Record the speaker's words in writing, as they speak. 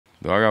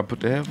Do I gotta put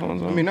the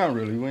headphones on? I mean, not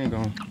really. We ain't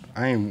gonna.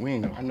 I know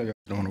y'all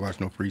don't want to watch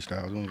no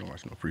freestyles. We ain't gonna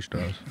watch no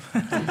freestyles.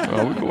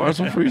 Oh, we can watch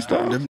some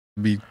freestyles. Them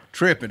be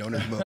tripping on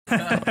this boat. All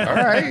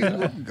right.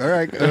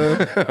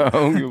 I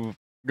don't give a.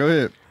 Go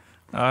ahead.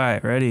 All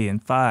right, ready in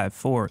 5,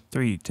 4,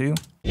 3, 2.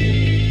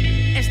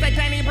 It's the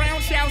Danny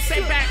Brown Show.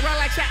 Sit back,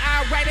 relax, you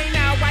already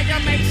know why you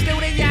make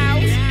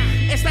studios.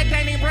 It's the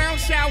Danny Brown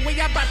Show. We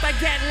about to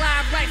get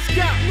live. Let's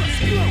go.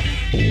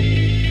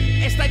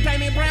 It's the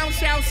Danny Brown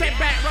Show. Sit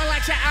back,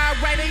 relax, you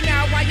already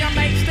know why you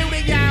make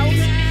studios.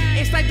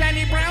 It's the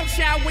Danny Brown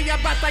Show. We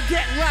about to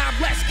get live.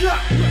 Let's go.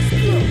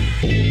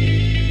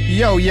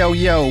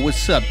 Yo,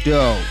 what's up,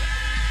 though?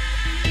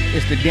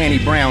 It's the Danny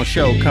Brown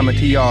Show coming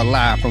to y'all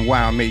live from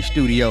Wild Mate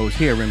Studios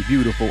here in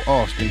beautiful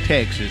Austin,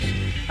 Texas.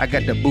 I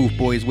got the Booth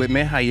Boys with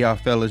me. How y'all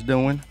fellas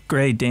doing?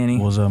 Great, Danny.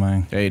 What's up,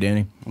 man? Hey,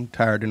 Danny. I'm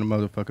tired in the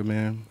motherfucker,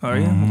 man. Are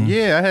you?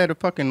 Yeah, I had a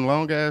fucking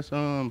long-ass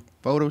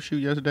photo shoot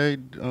yesterday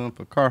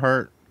for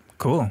Carhartt.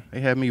 Cool. They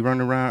had me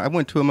running around. I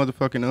went to a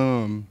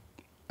motherfucking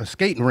a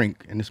skating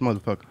rink in this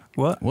motherfucker.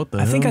 What? What the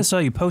I think hell? I saw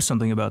you post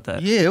something about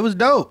that. Yeah, it was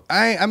dope.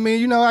 I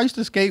mean, you know, I used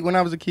to skate when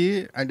I was a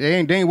kid. They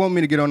ain't want me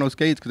to get on those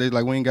skates because they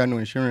like, we ain't got no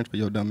insurance for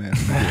your dumb ass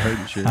to get hurt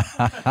and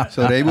shit.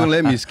 So they wouldn't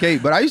let me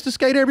skate. But I used to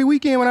skate every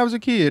weekend when I was a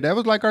kid. That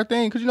was like our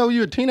thing because, you know,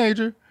 you're a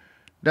teenager.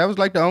 That was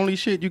like the only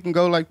shit you can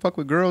go like fuck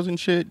with girls and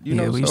shit. You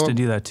know, we used to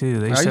do that too.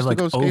 They used to have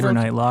like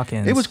overnight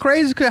lock-ins. It was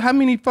crazy cause how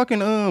many fucking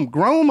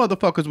grown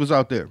motherfuckers was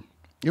out there.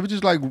 It was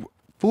just like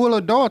full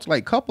adults,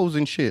 like couples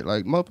and shit.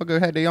 Like motherfucker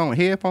had their own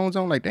headphones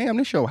on. Like, damn,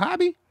 this your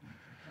hobby?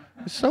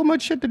 There's so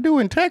much shit to do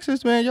in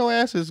Texas, man. Your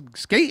ass is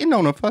skating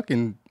on a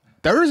fucking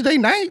Thursday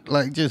night,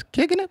 like just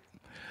kicking it.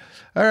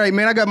 All right,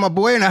 man. I got my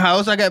boy in the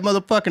house. I got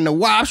motherfucking the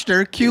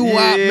Wopster, Q-Wop,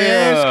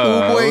 man.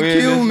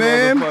 ScHoolboy Q,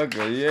 man. You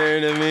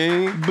know what I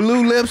mean?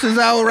 Blue Lips is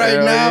out right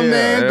now,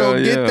 man.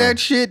 Go get that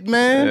shit,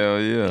 man.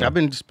 Hell yeah. I've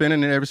been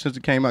spinning it ever since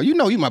it came out. You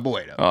know you my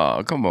boy, though.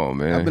 Oh, come on,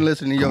 man. I've been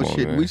listening to your Come on,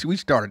 shit. man. We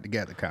started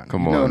together, kind of.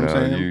 Come you know on what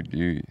now. I'm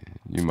saying?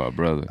 You my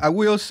brother. I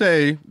will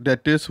say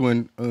that this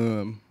one,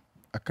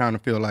 I kind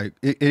of feel like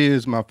it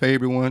is my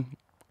favorite one.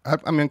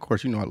 I mean, of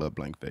course, you know I love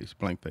Blank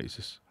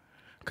Faces.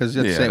 Because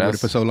you have to say with it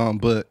for so long.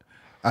 But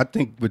I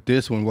think with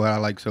this one, what I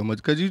like so much,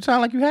 because you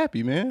sound like you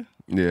happy, man.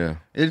 Yeah.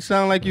 It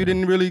sound like you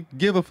didn't really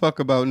give a fuck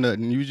about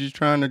nothing. You was just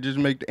trying to just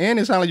make, and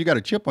it sound like you got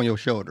a chip on your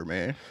shoulder,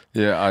 man.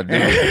 Yeah, I do.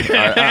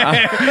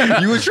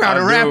 You was trying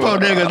to rap on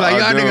niggas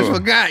like y'all do. niggas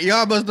forgot.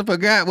 Y'all must have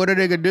forgot what a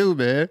nigga do,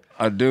 man.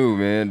 I do,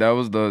 man. That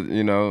was the,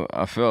 you know,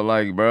 I felt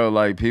like, bro,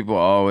 like people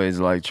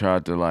always like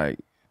tried to like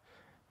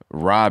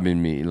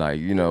robbing me, like,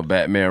 you know,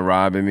 Batman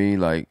robbing me,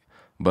 like,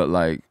 but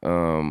like,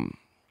 and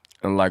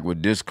like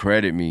would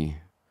discredit me,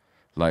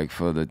 like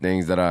for the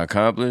things that I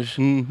accomplished.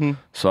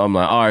 So I'm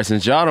like, all right,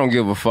 since y'all don't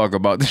give a fuck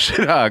about the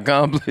shit I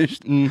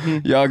accomplished,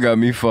 y'all got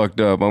me fucked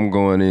up. I'm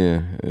going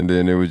in, and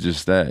then it was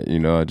just that, you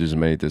know, I just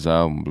made this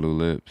album, Blue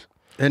Lips.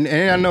 And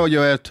I know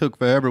your ass took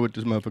forever with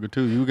this motherfucker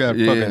too. You got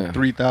fucking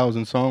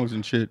 3,000 songs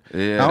and shit.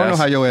 Yeah, I don't know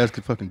how your ass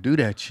could fucking do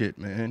that shit,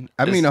 man.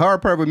 I mean, the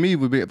hard part with me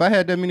would be if I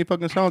had that many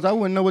fucking songs, I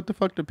wouldn't know what the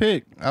fuck to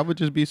pick. I would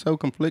just be so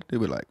conflicted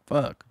with like,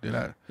 fuck, did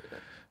I?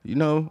 You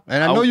know,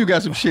 and I know you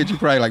got some shit you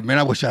probably like, man,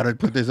 I wish I'd have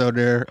put this out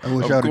there. I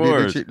wish I'd have did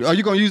that shit. Are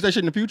you gonna use that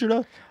shit in the future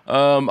though?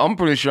 I'm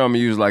pretty sure I'm gonna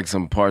use like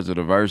some parts of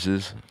the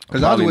verses.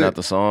 Probably not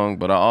the song,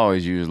 but I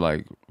always use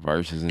like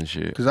verses and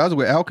shit. Cause I was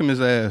with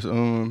Alchemist's ass,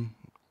 and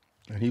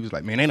he was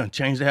like, man, they done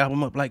changed the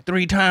album up like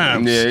 3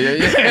 times. Yeah.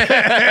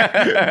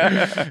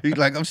 He's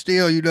like, I'm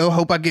still, you know,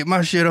 hope I get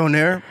my shit on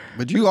there.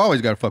 But you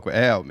always gotta fuck with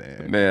Al,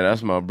 man. Man,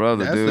 that's my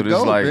brother, That's dude. the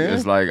goat, man.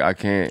 It's like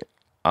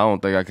I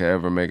don't think I could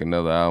ever make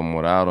another album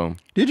without him.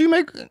 Did you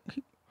make?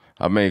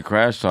 I made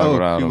Crash Talk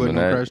without you him. wasn't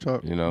And on that, Crash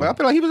Talk. you know. But I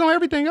feel like he was on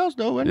everything else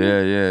though, wasn't he?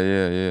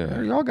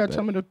 Yeah. Y'all got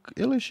some of the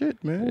illest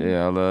shit, man.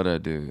 Yeah, I love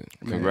that dude.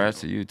 Congrats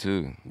to you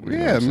too. You know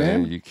Yeah, what I'm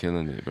saying? man. You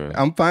killing it, bro.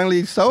 I'm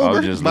finally sober. I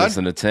was just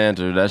listening to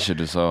Tanter. That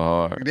shit is so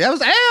hard. That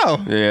was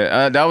Al.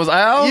 Yeah, that was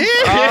Al?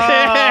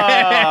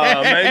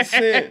 Yeah. Makes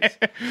sense.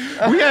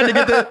 We had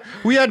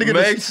to get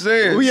Makes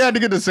sense. We had to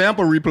get the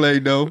sample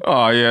replayed though.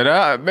 Oh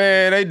yeah,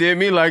 man, they did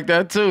me like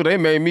that too. They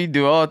made me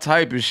do all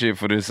type of shit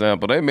for this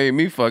sample. They made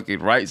me fucking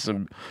write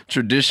some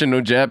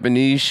traditional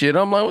Japanese shit.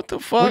 I'm like, what the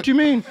fuck? What you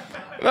mean?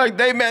 Like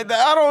they made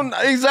I don't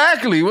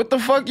exactly what the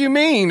fuck you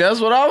mean. That's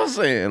what I was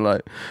saying.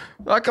 Like,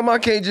 how come I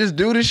can't just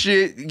do the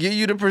shit, give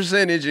you the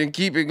percentage, and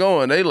keep it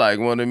going? They like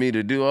wanted me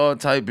to do all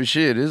type of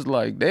shit. It's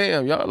like,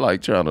 damn, y'all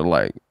like trying to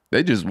like.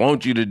 They just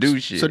want you to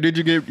do shit. So did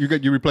you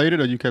replayed it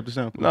or you kept the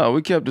sample? No,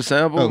 we kept the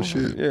sample. Oh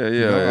shit. Yeah.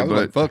 No, I was but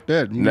like, fuck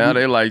that. Now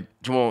they like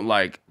want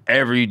like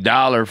every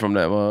dollar from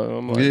that one.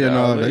 I'm like, yeah,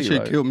 no, golly, that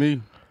shit like, killed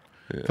me.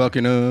 Yeah.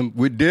 Fucking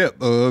with Dip,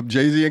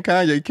 Jay-Z and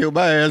Kanye killed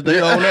my ass. They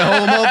own that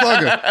whole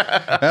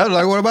motherfucker. That was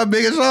like one of my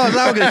biggest songs.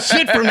 I don't get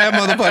shit from that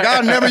motherfucker.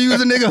 I'll never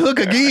use a nigga hook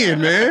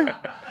again, man.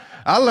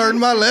 I learned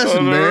my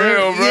lesson, man.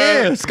 Real, bro.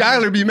 Yeah,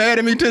 Skyler be mad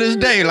at me to this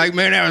day. Like,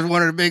 man, that was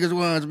one of the biggest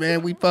ones,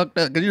 man. We fucked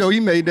up. Because, you know, he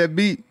made that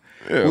beat.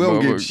 Yeah, we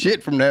don't get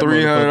shit from that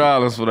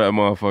 $300 for that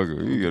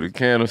motherfucker. You get a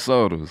can of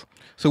sodas.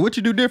 So what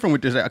you do different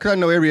with this? Because I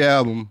know every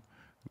album,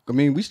 I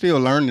mean, we still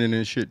learning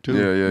and shit too.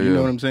 Yeah. You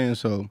know what I'm saying?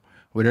 So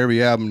with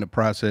every album, the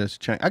process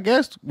change. I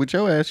guess with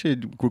your ass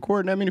shit,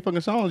 recording that many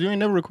fucking songs, you ain't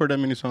never recorded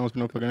that many songs for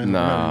no fucking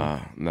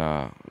ass.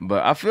 Nah.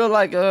 But I feel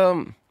like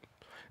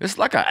it's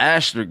like an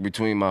asterisk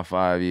between my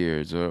 5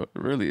 years.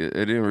 Really, it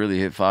didn't really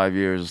hit 5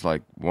 years. It's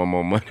like one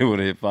more month would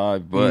have hit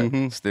 5,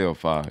 but still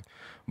 5.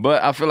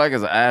 But I feel like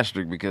it's an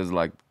asterisk because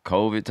like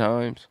COVID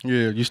times.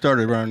 Yeah, you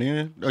started around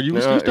then. Oh, you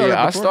Yeah, started.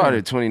 I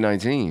started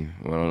 2019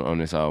 on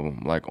this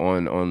album. Like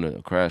on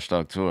the Crash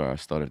Stock tour, I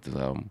started this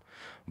album.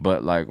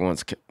 But like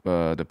once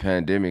the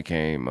pandemic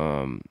came,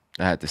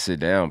 I had to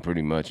sit down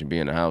pretty much and be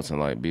in the house and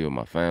like be with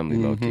my family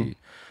low key.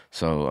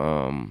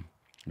 So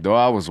though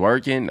I was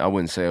working, I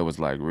wouldn't say it was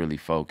like really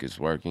focused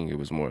working. It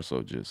was more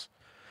so just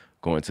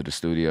going to the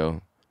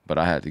studio. But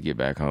I had to get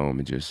back home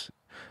and just.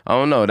 I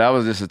don't know. That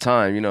was just a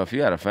time, you know. If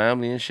you had a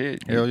family and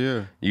shit, hell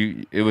yeah,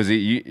 it was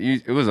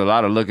a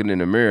lot of looking in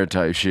the mirror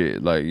type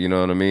shit, like you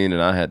know what I mean.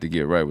 And I had to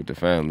get right with the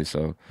family.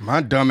 So my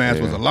dumb ass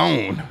was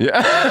alone.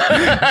 Yeah,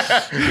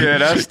 yeah,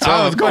 that's tough.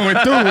 I was going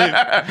through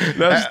it.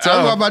 That's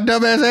tough. Why my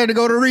dumb ass had to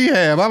go to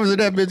rehab. I was in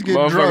that bitch getting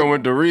drunk. Motherfucker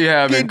went to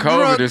rehab in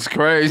COVID. It's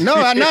crazy. No,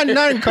 not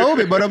in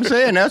COVID, but I'm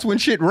saying that's when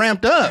shit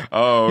ramped up.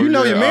 Oh, you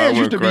know your man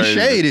used to be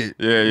shaded.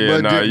 Yeah.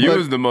 But you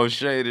was the most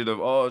shaded of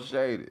all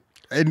shaded.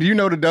 And you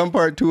know the dumb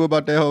part too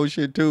about that whole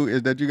shit too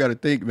is that you got to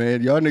think,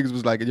 man, y'all niggas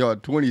was like in y'all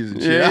 20s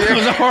and shit.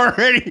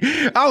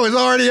 Yeah. I was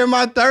already in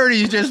my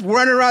 30s just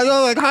running around.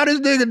 I was like, how this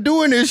nigga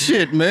doing this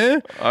shit,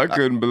 man? I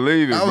couldn't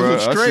believe it, bro.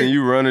 I seen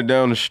you running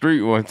down the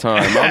street one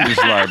time. I'm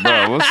just like,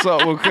 bro, what's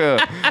up with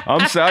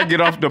cuz? I get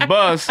off the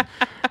bus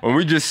when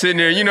we just sitting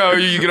there, you know,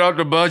 you get off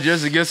the bus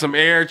just to get some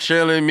air,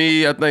 chilling.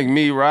 I think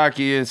me,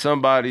 Rocky, and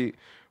somebody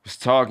was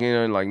talking,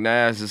 and like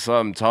Nas or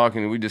something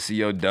talking, and we just see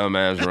your dumb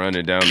ass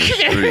running down the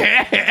street.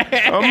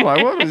 I'm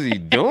like, what is he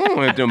doing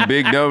with them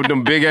big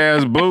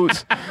ass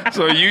boots?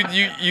 So you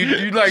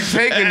like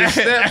taking the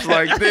steps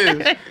like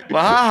this.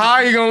 Like how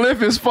high you gonna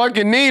lift his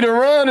fucking knee to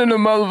run in the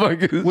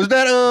motherfuckers? Was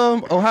that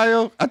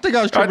Ohio? I think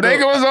I was tripping. I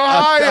think it was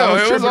Ohio.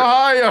 It was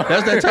Ohio.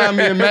 That's that time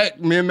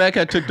me and Mac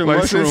had took the like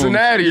mushrooms.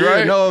 Cincinnati,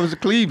 right? No, it was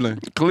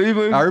Cleveland.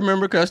 Cleveland? I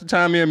remember because that's the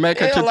time me and Mac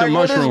had took the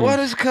mushrooms. What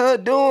is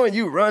Cud doing?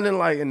 You running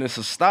like, and it's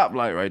a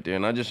stoplight right there,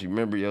 and I just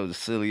remember the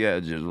silly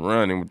ass just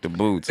running with the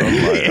boots. I'm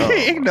like,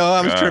 oh no,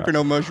 I was tripping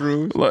on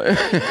mushrooms. Like,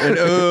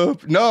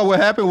 and, no, what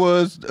happened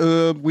was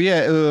we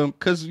had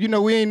because you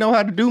know we ain't know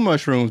how to do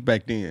mushrooms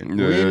back then.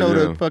 We ain't know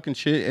the fucking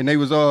shit, and they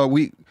was all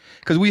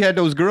because we had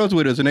those girls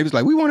with us, and they was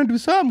like, we want to do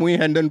something. We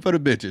ain't had nothing for the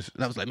bitches.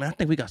 And I was like, man, I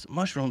think we got some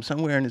mushrooms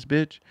somewhere in this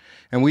bitch.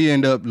 And we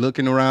end up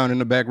looking around in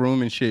the back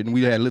room and shit, and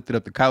we had lifted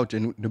up the couch,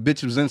 and the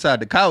bitch was inside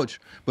the couch,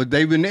 but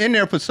they've been in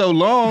there for so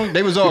long,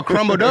 they was all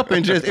crumbled up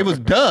and just, it was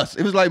dust.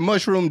 It was like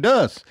mushroom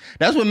dust.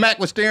 That's when Mac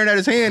was staring at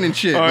his hand and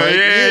shit. Oh, like,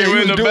 yeah, he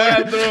was in the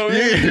bathroom.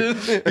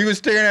 Yeah, he was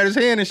staring at his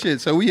hand and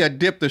shit. So we had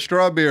dipped the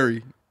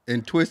strawberry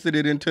and twisted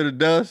it into the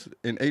dust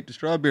and ate the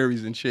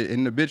strawberries and shit.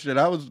 And the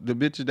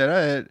bitches that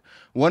I had,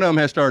 one of them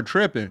had started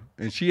tripping,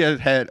 and she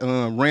had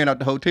ran out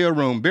the hotel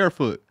room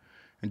barefoot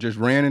and just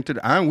ran into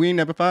we ain't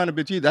never find a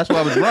bitch either. That's why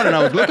I was running.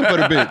 I was looking for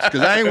the bitch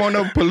because I ain't want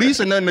no police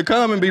or nothing to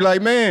come and be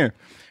like, man,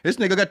 this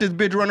nigga got this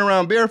bitch running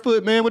around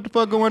barefoot, man. What the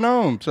fuck going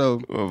on? So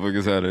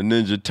motherfuckers had a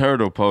Ninja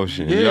Turtle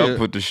potion. Yeah. Y'all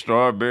put the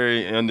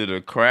strawberry under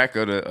the crack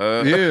of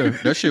the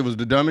yeah, that shit was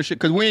the dumbest shit.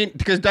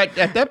 Because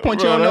at that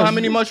point, you don't know how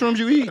many mushrooms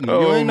you eating.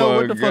 You ain't know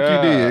what the fuck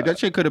you did. That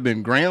shit could have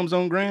been grams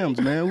on grams,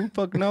 man. Who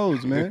fuck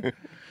knows, man?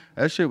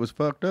 That shit was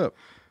fucked up.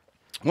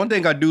 One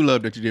thing I do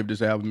love that you did with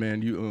this album,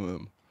 man,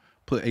 you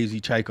put AZ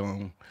Chike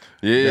on.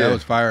 Yeah. That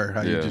was fire.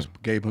 How you just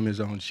gave him his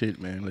own shit,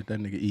 man. Let that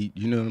nigga eat.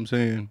 You know what I'm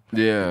saying?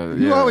 Yeah.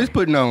 You always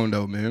putting on,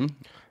 though, man.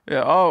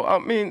 Yeah, I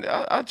mean,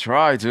 I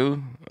try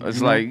to.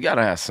 It's like, you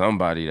gotta have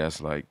somebody that's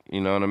like,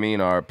 you know what I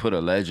mean? Or put a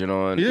legend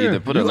on. Yeah. Either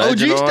put a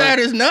legend OG on.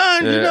 status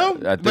none, you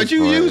know? But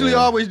you point, usually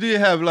always did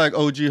have like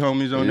OG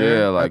homies on there.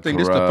 Yeah, like I think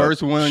this the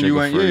first one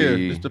you ain't,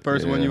 this the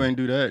first one yeah. you ain't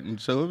do that.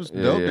 And so it was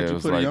dope that you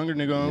put a younger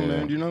nigga on,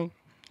 man, you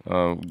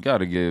know?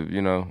 Gotta give,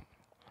 you know,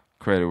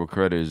 credit where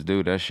credit is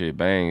due. That shit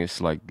bang. It's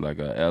like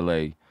a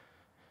LA.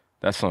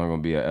 That song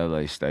gonna be a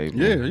LA staple.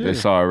 Yeah.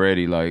 It's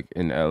already like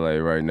in LA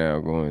right now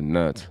going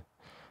nuts.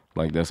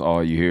 Like that's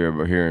all you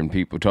hearing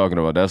people talking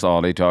about. That's all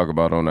they talk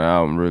about on the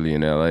album really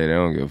in LA. They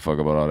don't give a fuck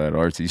about all that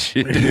artsy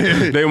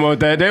shit. They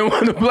want that. They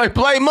want to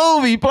play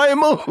movie.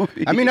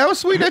 I mean, that was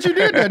sweet that you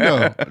did that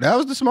though. That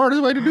was the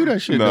smartest way to do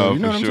that shit though. You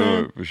know what I'm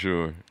saying? For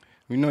sure.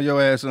 You know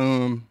your ass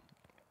in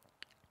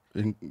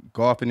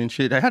golfing and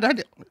shit.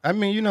 I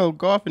mean, you know,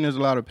 golfing is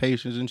a lot of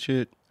patience and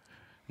shit.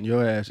 And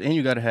your ass, and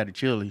you gotta have the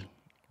chili.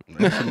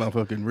 That's a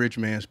motherfucking rich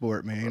man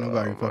sport, man. Ain't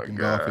nobody fucking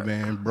golfing,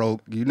 man.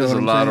 Broke. You know There's what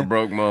I'm a lot saying? of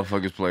broke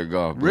motherfuckers play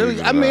golf.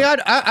 Really? I mean,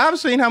 I've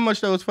seen how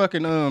much those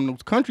fucking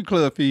those country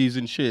club fees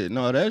and shit and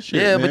all that shit.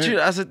 Yeah, man. but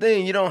that's the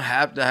thing. You don't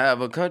have to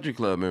have a country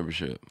club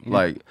membership.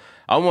 Like,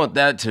 I want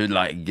that to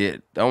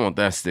I want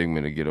that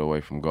stigma to get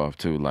away from golf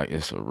too. Like,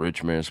 it's a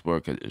rich man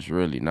sport because it's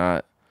really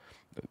not.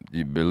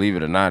 You believe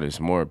it or not, it's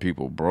more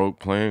people broke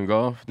playing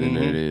golf than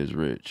it is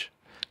rich.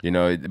 You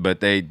know,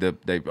 but they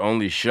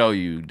only show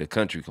you the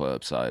country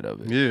club side of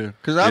it. Yeah,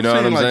 because I've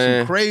seen like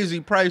some crazy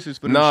prices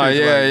for them shits. What?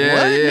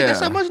 Nigga, that's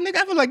so much, nigga.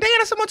 I feel like, damn,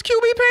 that's so much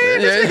QB paying.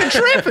 This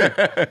nigga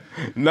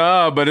tripping.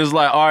 Nah, but it's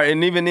like, all right,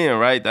 and even then,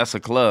 right, that's a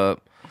club.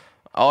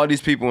 All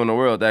these people in the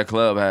world, that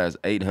club has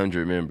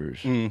 800 members.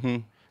 Mm-hmm.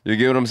 You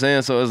get what I'm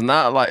saying? So it's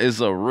not like, it's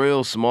a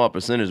real small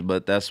percentage,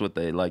 but that's what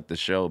they like to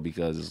show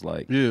because it's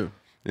like, you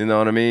know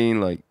what I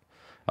mean? Like,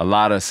 a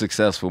lot of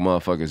successful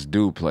motherfuckers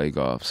do play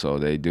golf, so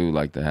they do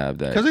like to have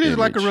that. Because it is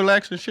like a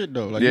relaxing shit,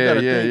 though. Like, you gotta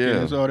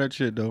think it's all that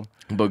shit, though.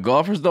 But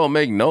golfers don't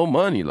make no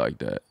money like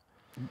that.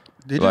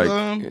 Did like,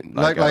 you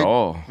like at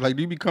all? Like,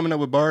 do you be coming up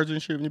with bars and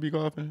shit when you be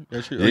golfing?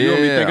 That shit, or you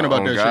don't be thinking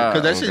about that shit?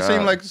 Because that shit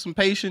seemed like some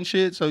patient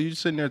shit. So you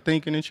sitting there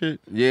thinking and shit.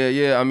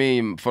 Yeah. I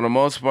mean, for the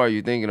most part,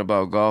 you thinking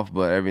about golf,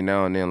 but every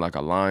now and then, like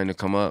a line to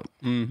come up,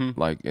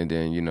 like, and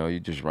then you know you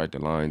just write the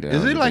line down.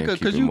 Is it like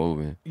because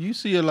you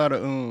see a lot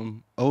of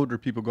older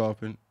people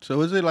golfing?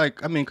 So is it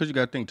like, I mean, because you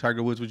got to think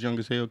Tiger Woods was young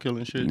as hell,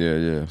 killing shit.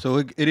 Yeah. So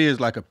it is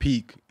like a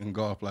peak in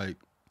golf, Like,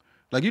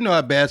 you know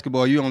how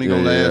basketball, you only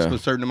gonna last for a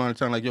certain amount of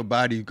time. Like, your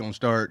body's gonna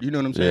start. You know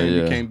what I'm saying?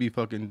 You can't be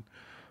fucking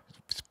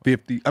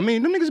 50. I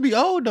mean, them niggas be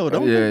old, though,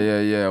 don't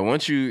they? Yeah.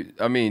 Once you,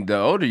 I mean, the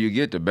older you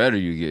get, the better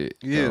you get.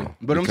 Yeah.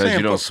 But I'm because saying,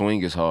 you don't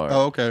swing as hard.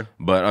 Oh, okay.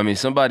 But, I mean,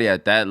 somebody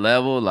at that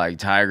level, like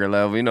Tiger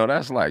level, you know,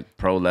 that's like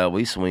pro level.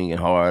 He's swinging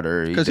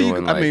harder. Because he had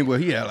a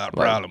lot of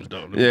problems,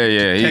 though.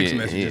 Yeah. Text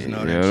messages and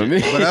all that shit. I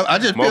mean? But I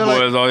just feel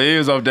like... he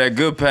was off that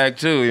good pack,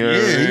 too. You know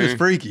what I mean? He was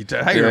freaky.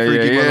 Tiger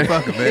freaky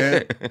motherfucker,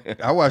 man.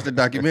 I watched the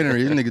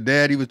documentary. His nigga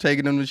daddy was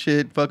taking him to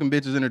shit, fucking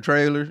bitches in a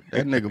trailer.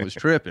 That nigga was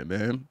tripping,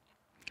 man.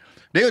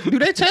 Do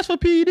they test for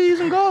PEDs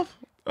in golf?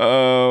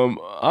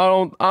 I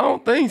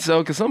don't think so,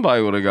 because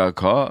somebody would have got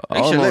caught. I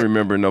don't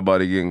remember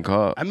nobody getting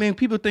caught. I mean,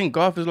 people think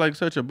golf is like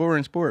such a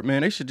boring sport,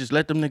 man. They should just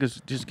let them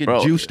niggas just get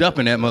juiced up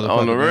in that motherfucker.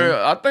 On the real,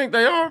 I think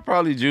they are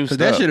probably juiced up.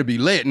 Because that shit'd be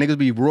lit. Niggas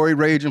be roid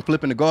raging,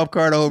 flipping the golf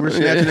cart over,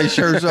 snatching their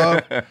shirts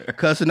off,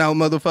 cussing out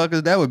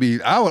motherfuckers. That would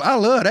be, I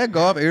love that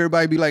golf.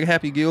 Everybody be like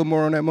Happy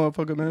Gilmore on that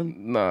motherfucker, man.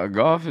 Nah,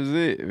 golf is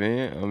it,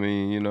 man. I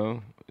mean, you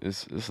know.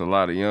 It's a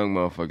lot of young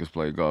motherfuckers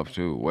play golf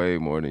too, way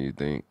more than you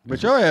think.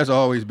 But your ass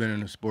always been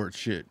in the sports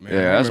shit, man.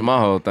 Yeah, that's my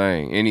whole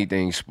thing.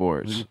 Anything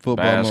sports. Football,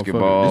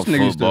 basketball,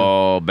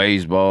 football,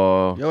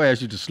 baseball. Your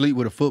ass used to sleep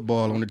with a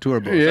football on the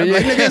tour bus. I'm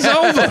like, nigga, it's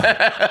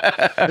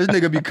over. This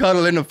nigga be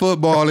cuddling the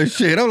football and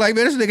shit. I'm like,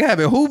 man, this nigga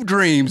having hoop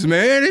dreams,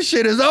 man. This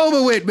shit is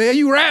over with, man.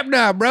 You rap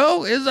now,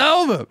 bro. It's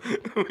over.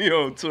 We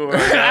on tour.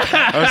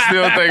 I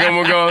still think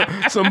I'm gonna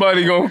go.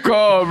 Somebody gonna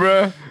call,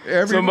 bro.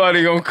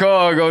 Somebody gonna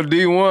call, go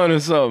D1 or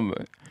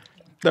something.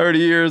 30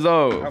 years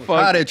old. I'm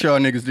hot at y'all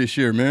niggas this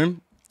year,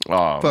 man.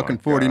 Oh, fucking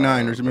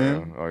 49ers,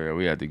 man. Oh, yeah,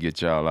 we had to get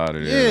y'all out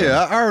of there. Yeah, man.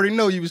 I already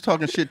know you was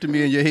talking shit to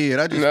me in your head.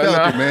 I just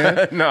felt it,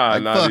 man. Nah,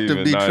 like, fuck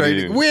them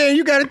Detroit.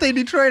 You gotta think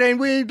Detroit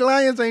the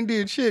Lions ain't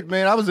did shit,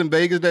 man. I was in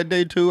Vegas that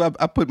day, too.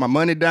 I put my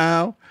money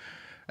down.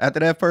 After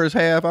that first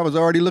half, I was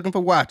already looking for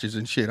watches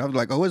and shit. I was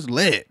like, oh, it's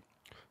lit.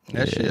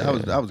 That shit,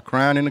 I was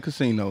crying in the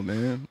casino,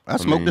 man. I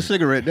smoked a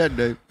cigarette that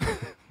day.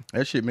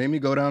 That shit made me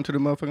go down to the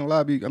motherfucking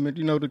lobby. I mean,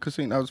 you know, the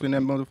casino. I was in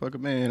that motherfucker,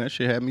 man. That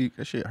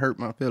shit hurt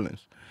my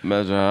feelings.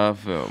 Imagine how I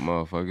felt,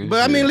 motherfucker.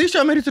 But, I mean, at least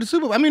y'all made it to the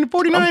Super Bowl. I mean, the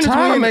 49ers I'm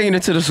tired of making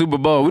it to the Super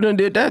Bowl. We done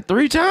did that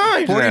 3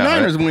 times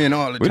 49ers win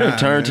all the time. We done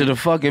turned to the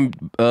fucking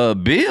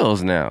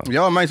Bills now.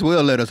 Y'all might as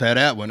well let us have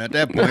that one at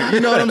that point. You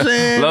know what I'm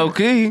saying? Low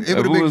key.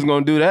 If we was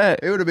going to do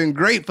that. It would have been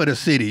great for the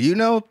city, you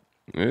know?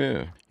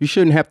 Yeah. You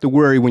shouldn't have to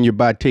worry when you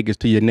buy tickets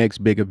to your next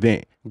big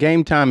event.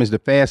 Game Time is the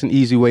fast and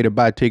easy way to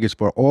buy tickets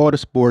for all the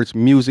sports,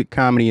 music,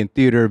 comedy, and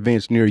theater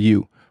events near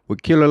you.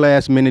 With killer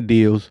last-minute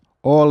deals,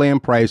 all-in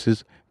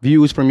prices,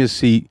 views from your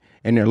seat,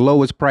 and their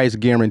lowest price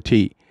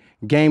guarantee.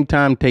 Game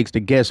Time takes the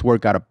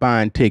guesswork out of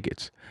buying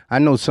tickets. I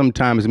know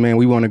sometimes, man,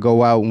 we want to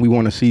go out and we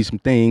want to see some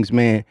things,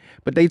 man,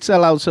 but they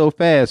sell out so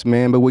fast,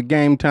 man. But with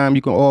Game Time,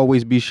 you can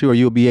always be sure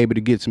you'll be able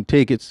to get some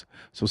tickets.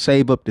 So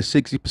save up to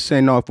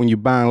 60% off when you're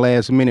buying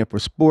last minute for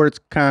sports,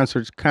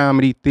 concerts,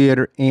 comedy,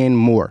 theater, and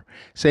more.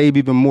 Save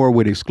even more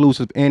with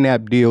exclusive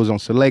in-app deals on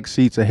select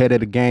seats ahead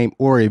of the game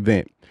or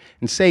event.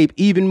 And save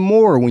even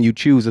more when you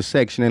choose a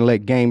section and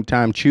let Game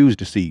Time choose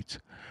the seats.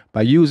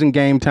 By using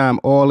Game Time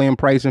all-in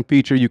pricing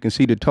feature, you can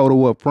see the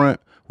total up front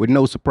with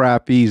no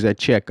surprise fees at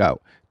checkout.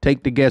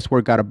 Take the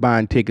guesswork out of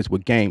buying tickets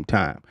with Game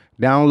Time.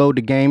 Download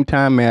the Game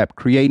Time app,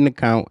 create an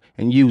account,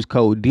 and use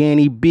code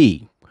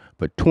DANNYB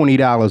for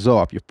 $20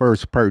 off your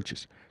first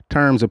purchase.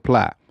 Terms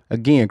apply.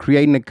 Again,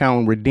 create an account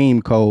and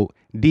redeem code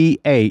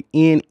DANNYB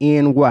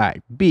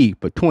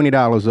for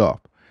 $20 off.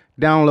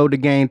 Download the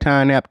Game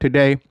Time app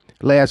today.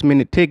 Last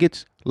minute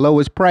tickets,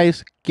 lowest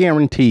price,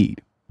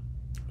 guaranteed.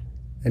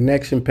 An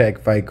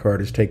action-packed fight card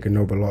is taking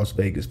over Las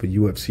Vegas for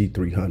UFC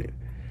 300.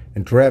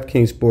 And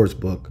DraftKings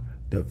Sportsbook,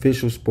 the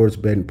official sports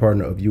betting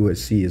partner of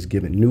UFC, is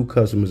giving new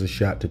customers a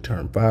shot to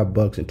turn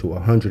 $5 into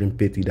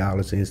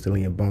 $150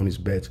 instantly in bonus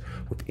bets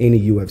with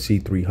any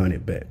UFC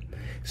 300 bet.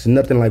 It's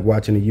nothing like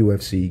watching the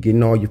UFC,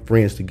 getting all your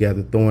friends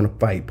together, throwing a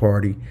fight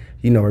party.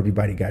 You know,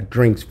 everybody got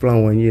drinks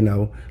flowing, you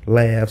know,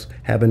 laughs,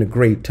 having a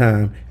great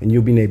time, and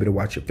you'll be able to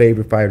watch your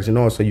favorite fighters, and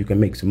also you can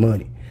make some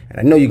money. And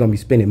I know you're going to be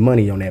spending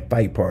money on that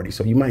fight party,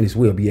 so you might as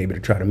well be able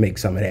to try to make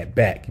some of that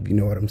back, if you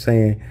know what I'm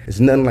saying. It's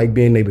nothing like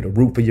being able to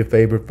root for your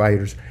favorite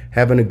fighters,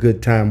 having a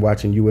good time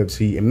watching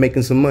UFC, and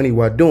making some money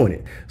while doing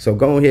it. So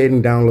go ahead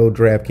and download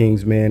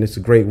DraftKings, man. It's a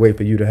great way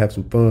for you to have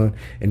some fun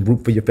and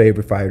root for your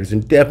favorite fighters.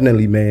 And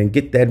definitely, man,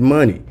 get that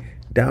money.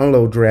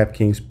 Download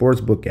DraftKings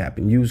Sportsbook app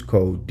and use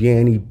code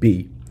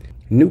DannyB.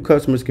 New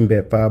customers can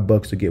bet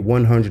 $5 to get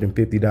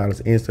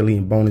 $150 instantly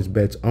in bonus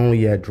bets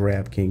only at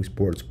DraftKings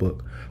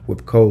Sportsbook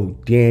with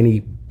code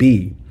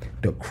DannyB.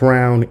 The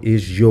crown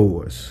is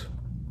yours.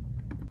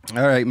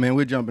 All right, man,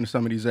 we're jumping to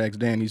some of these Ask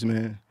Danny's,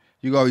 man.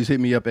 You can always hit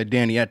me up at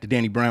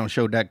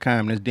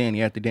Danny@theDannyBrownShow.com. That's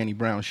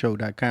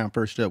Danny@theDannyBrownShow.com.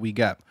 First up, we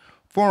got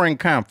foreign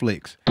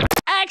conflicts.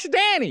 Ask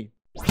Danny.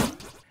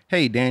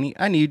 Hey, Danny,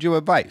 I need your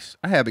advice.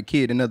 I have a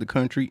kid in another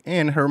country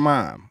and her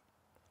mom.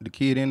 The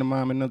kid and the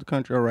mom in another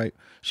country, all right.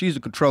 She's a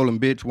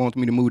controlling bitch, wants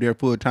me to move there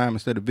full time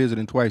instead of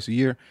visiting twice a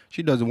year.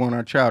 She doesn't want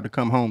our child to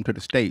come home to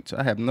the States.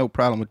 I have no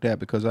problem with that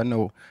because I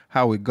know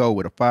how it go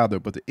with a father.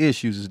 But the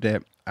issues is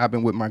that I've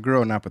been with my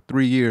girl now for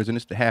 3 years, and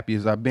it's the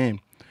happiest I've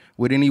been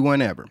with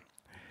anyone ever.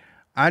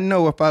 I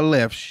know if I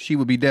left, she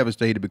would be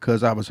devastated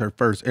because I was her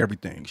first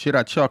everything. Should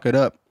I chalk it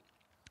up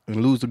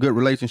and lose a good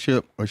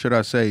relationship, or should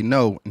I say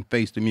no and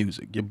face the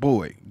music? Your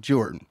boy,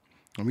 Jordan.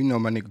 And we know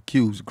my nigga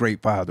Q's a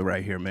great father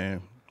right here,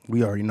 man.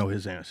 We already know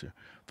his answer.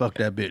 Fuck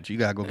that bitch. You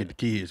gotta go get the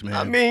kids, man.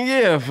 I mean,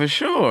 yeah, for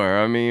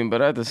sure. I mean,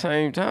 but at the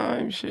same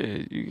time,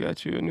 shit, you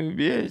got you a new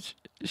bitch.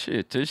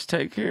 Shit, just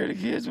take care of the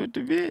kids with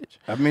the bitch.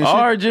 I mean,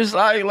 or just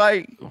like,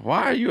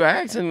 why are you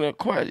asking a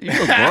question? You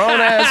a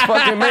grown ass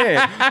fucking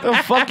man. The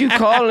fuck you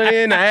calling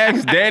in to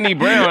ask Danny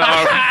Brown,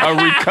 a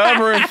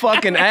recovering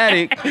fucking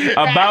addict,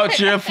 about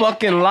your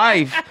fucking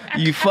life?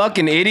 You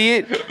fucking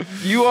idiot.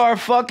 You are a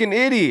fucking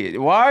idiot.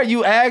 Why are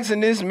you asking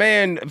this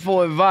man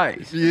for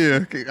advice? Yeah,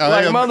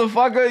 like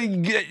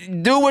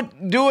motherfucker,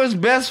 do what's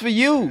best for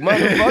you,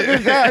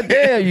 motherfucker.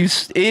 Goddamn, you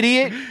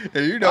idiot.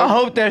 You know, I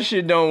hope that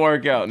shit don't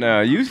work out now.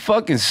 You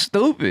fucking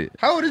stupid.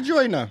 How old is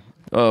Joy now?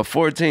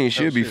 14.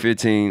 She'll be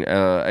 15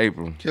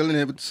 April. Killing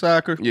it with the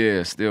soccer?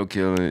 Yeah, still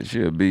killing it.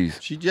 She a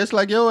beast. She just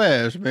like your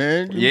ass,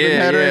 man.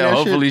 Yeah.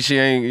 Hopefully she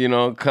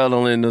ain't,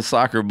 cuddling the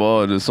soccer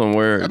ball to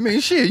somewhere. I mean,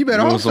 shit, you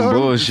better hope so. Some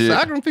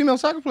bullshit. Female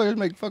soccer players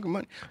make fucking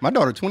money. My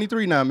daughter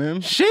 23 now,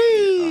 man.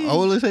 She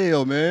old as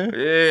hell, man.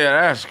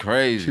 Yeah, that's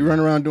crazy. She run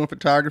around doing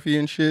photography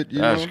and shit.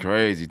 That's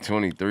crazy.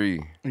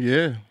 23.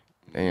 Yeah.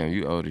 Damn,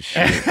 you old as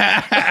shit.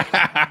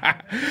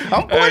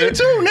 I'm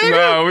 42, nigga.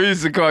 No, we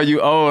used to call you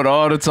old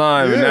all the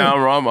time, and now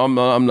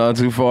I'm not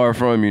too far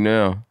from you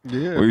now.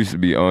 Yeah. We used to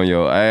be on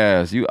your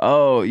ass. You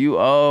old.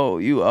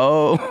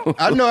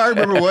 I know. I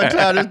remember one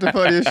time. This is the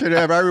funniest shit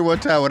ever. I remember one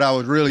time when I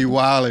was really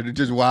wilding and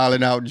just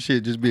wilding out and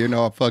shit, just being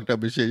all fucked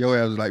up and shit. Your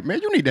ass was like,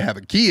 man, you need to have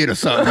a kid or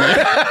something, man.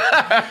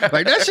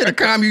 Like that shit'll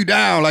calm you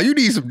down. Like you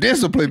need some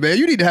discipline, man.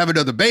 You need to have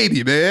another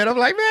baby, man. I'm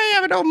like, man,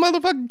 I ain't having no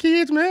motherfucking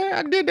kids, man.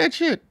 I did that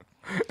shit.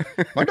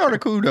 My daughter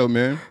cool though,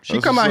 man.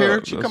 She come out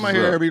here. She come out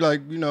here every for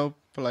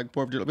 4th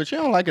of July, but she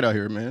don't like it out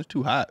here, man. It's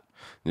too hot.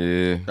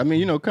 Yeah. I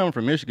mean, coming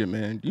from Michigan,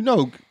 man,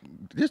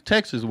 this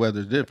Texas weather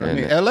is different.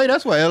 I mean, LA.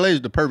 That's why LA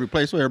is the perfect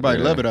place where everybody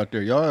love it out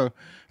there. Y'all,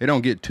 it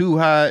don't get too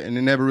hot and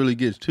it never really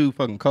gets too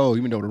fucking cold,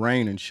 even though the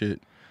rain and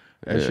shit.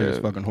 That shit is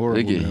fucking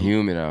horrible. It get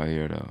humid out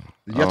here though.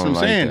 That's what I'm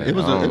saying. It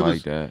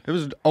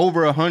was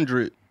over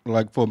 100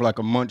 for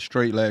a month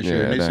straight last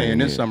year. And they saying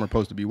this summer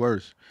supposed to be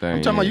worse.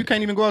 I'm talking about you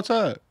can't even go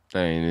outside.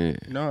 That ain't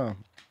it. No.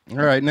 All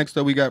right, next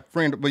up we got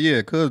friend. But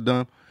yeah, cuz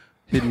dumb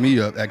hitting me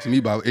up, asking me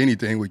about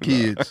anything with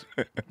kids.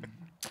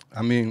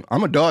 I mean,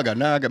 I'm a dog guy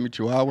now. I got me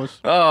chihuahuas.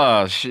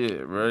 Oh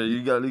shit, bro!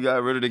 You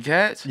got rid of the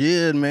cats?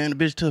 Yeah, man. The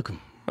bitch took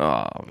them.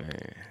 Oh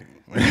man.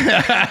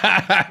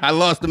 I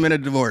lost them in a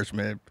divorce,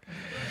 man.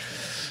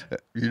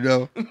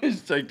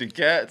 Just take the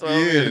cats.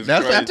 Yeah,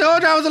 that's what I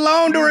told you. I was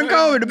alone during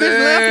COVID. The bitch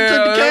left and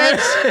took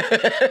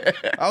the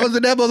cats. I was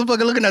in that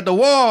motherfucker looking at the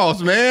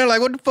walls, man. Like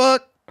what the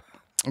fuck?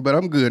 But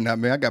I'm good now,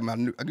 man. I got my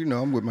new,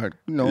 I'm with my,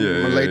 my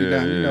lady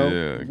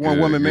down,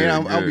 one woman, man.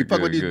 I don't be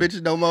fucking with these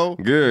bitches no more.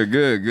 Good.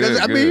 Because,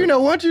 I mean,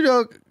 once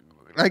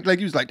like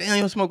you was like, damn,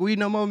 you don't smoke weed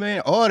no more,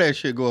 man. All that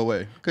shit go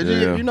away. Because,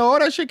 all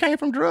that shit came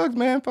from drugs,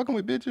 man. Fucking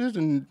with bitches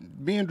and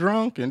being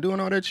drunk and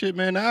doing all that shit,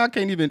 man. Now I'm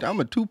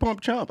a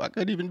 2-pump chump. I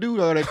couldn't even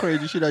do all that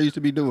crazy shit I used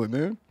to be doing,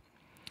 man.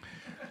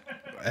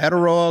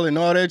 Adderall and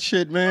all that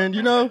shit, man,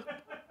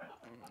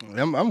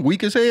 I'm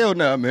weak as hell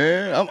now,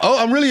 man.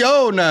 I'm really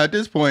old now at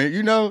this point.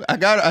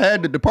 I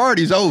had the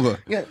party's over.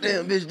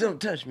 Goddamn bitch,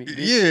 don't touch me. Bitch.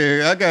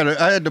 Yeah,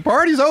 I had the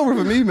party's over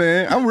for me,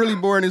 man. I'm really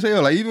boring as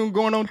hell. Like even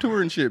going on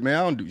tour and shit, man.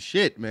 I don't do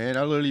shit, man.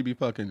 I literally be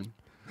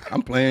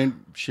I'm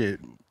playing shit,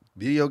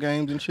 video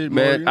games and shit.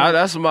 Man,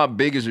 that's my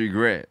biggest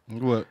regret.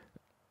 What?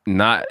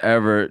 Not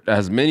ever,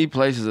 as many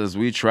places as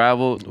we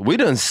traveled, we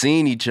done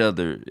seen each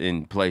other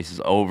in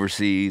places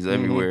overseas,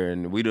 everywhere,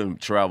 and we done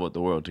traveled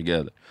the world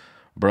together.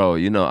 Bro,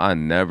 you know, I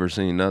never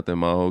seen nothing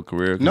my whole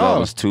career because I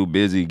was too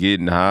busy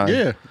getting high.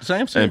 Yeah,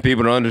 same shit. And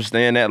people don't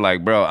understand that.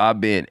 Like, bro, I've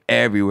been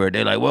everywhere.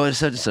 They're like, well, it's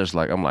such and such.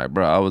 Like, I'm like,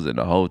 bro, I was in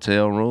the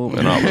hotel room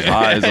and I was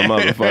high as a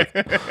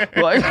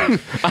motherfucker. Like,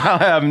 I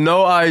have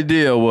no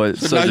idea what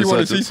so now you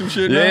want to see some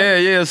shit now?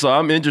 Yeah. So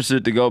I'm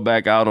interested to go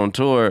back out on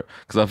tour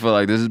because I feel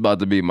like this is about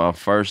to be my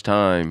first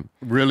time.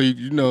 Really,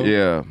 you know,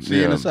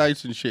 seeing the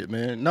sights and shit,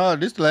 man. No,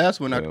 this last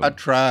one, I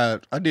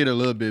tried. I did a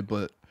little bit,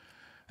 but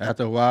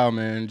after a while,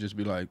 man, just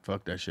be like,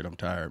 fuck that shit. I'm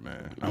tired,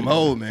 man. I'm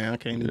old, man. I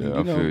can't even,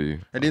 I feel you.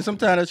 And then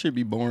sometimes that shit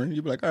be boring.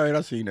 You be like, all right,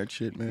 I seen that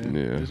shit, man.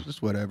 Yeah. It's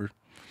just whatever.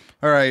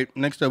 All right,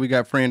 next up we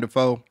got friend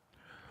Defoe.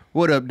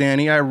 What up,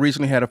 Danny? I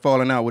recently had a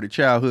falling out with a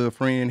childhood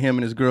friend. Him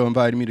and his girl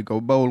invited me to go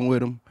bowling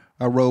with him.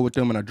 I rode with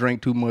them and I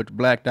drank too much,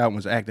 blacked out, and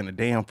was acting a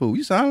damn fool.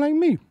 You sound like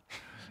me.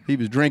 He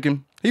was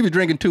drinking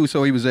too,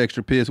 so he was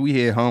extra pissed. We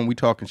head home, we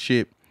talking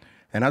shit.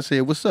 And I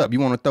said, what's up? You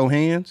want to throw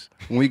hands?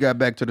 When we got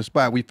back to the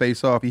spot, we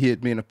face off. He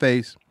hit me in the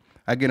face.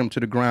 I get him to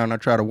the ground. I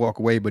try to walk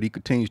away, but he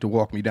continues to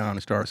walk me down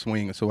and start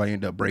swinging, so I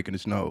end up breaking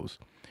his nose.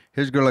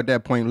 His girl at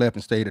that point left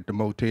and stayed at the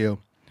motel.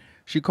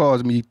 She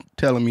calls me,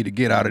 telling me to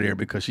get out of there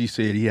because she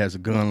said he has a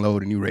gun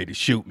loaded and you ready to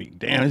shoot me.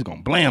 Damn, he's going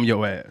to blam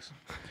your ass.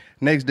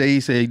 Next day,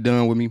 he said he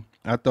done with me.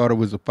 I thought it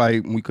was a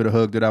fight and we could have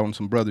hugged it out on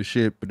some brother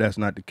shit, but that's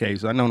not the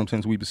case. I known him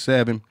since we was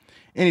 7.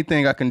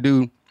 Anything I can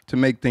do to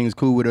make things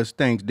cool with us.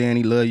 Thanks,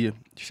 Danny. Love you.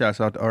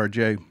 Shouts out to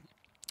RJ.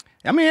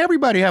 I mean,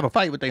 everybody have a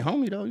fight with their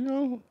homie, though, you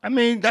know? I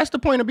mean, that's the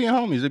point of being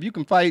homies. If you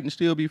can fight and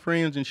still be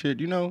friends and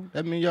shit, you know,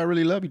 that means y'all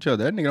really love each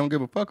other. That nigga don't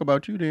give a fuck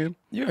about you then.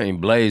 You ain't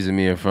blazing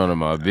me in front of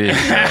my bitch.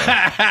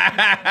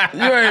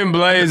 You ain't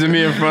blazing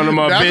me in front of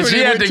my bitch. He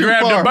had to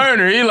grab the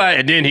burner.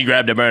 And then he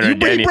grabbed the burner.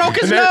 He broke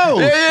his nose.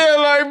 Yeah,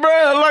 like,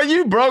 bro, like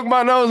you broke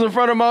my nose in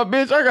front of my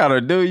bitch. I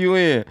gotta do you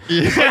in.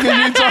 Yeah. What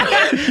are you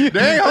talking?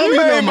 They ain't homies You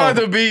no ain't more.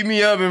 about to beat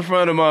me up in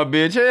front of my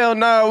bitch. Hell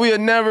no, we'll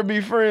never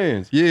be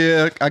friends.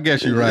 Yeah, I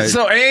guess you're right.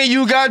 So, and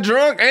you got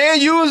drunk,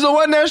 and you was the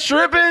one that's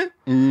tripping.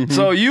 Mm-hmm.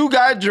 So you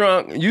got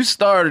drunk, you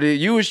started it,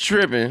 you was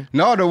tripping.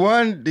 No, the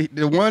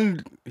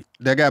one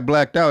that got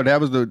blacked out,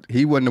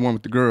 he wasn't the one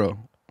with the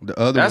girl. The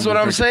other That's one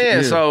what I'm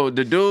saying. Yeah. So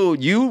the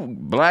dude, you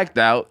blacked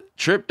out,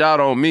 tripped out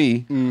on me,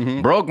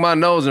 broke my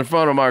nose in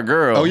front of my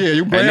girl. Oh, yeah,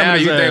 you And now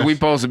you his think ass. we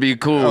supposed to be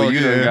cool. Oh, You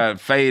yeah. done got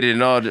faded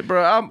and all that.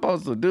 Bro, I'm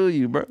supposed to do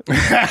you, bro.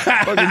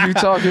 What are you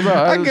talking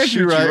about? I guess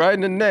shoot you're right. you right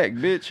in the neck,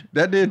 bitch.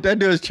 That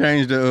does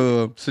change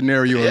the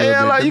scenario a little bit.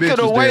 Yeah, like The you bitch could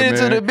have was there, waited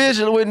till the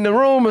bitch was in the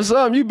room or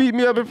something. You beat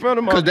me up in front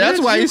of my bitch. Because that's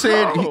why he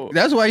said cold.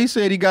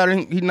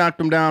 he knocked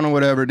him down or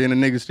whatever. Then the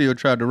nigga still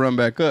tried to run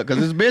back up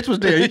because his bitch was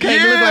there. You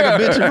can't look like a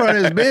bitch in front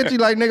of his bitch. He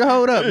like, nigga,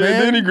 hold up, man.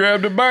 And then he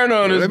grabbed the burner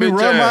on his Let me bitch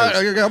run ass.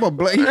 he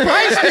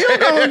probably still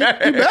gonna.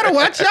 You better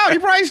watch out. He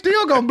probably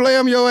still gonna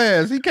blame your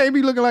ass. He can't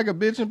be looking like a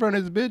bitch in front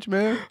of his bitch,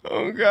 man.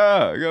 Oh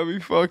God, I gotta be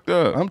fucked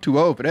up. I'm too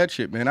old for that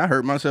shit, man. I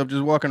hurt myself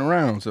just walking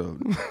around, so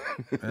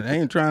I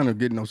ain't trying to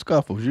get no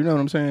scuffles. You know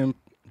what I'm saying?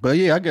 But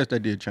yeah, I guess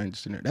that did change the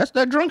scenario. That's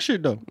that drunk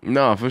shit though.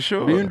 No, for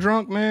sure. Being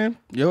drunk, man.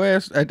 Your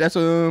ass. That's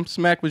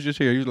Smack was just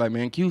here. He was like,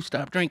 man, Q,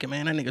 stop drinking,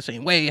 man. That nigga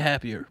seem way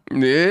happier.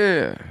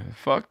 Yeah,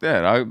 fuck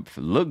that. I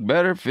look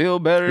better, feel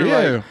better.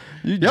 Yeah,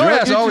 like, your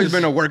ass always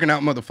been a working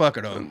out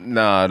motherfucker though.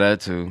 Nah,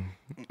 that too.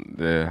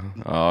 Yeah,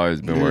 I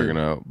always been working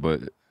out.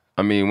 But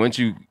I mean, once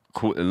you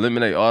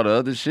eliminate all the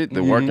other shit,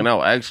 the working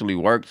out actually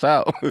works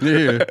out.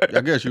 Yeah,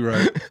 I guess you're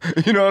right.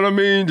 You know what I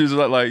mean? Just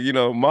like you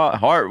know, my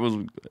heart was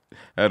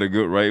at a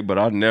good rate, but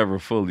I never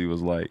fully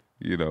was like,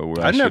 you know,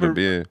 where I should have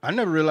been. I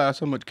never realized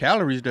how much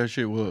calories that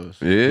shit was.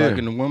 Yeah. Like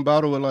in the one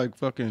bottle of like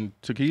fucking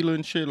tequila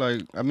and shit.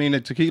 Like, I mean, the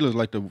tequila's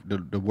like the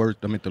worst.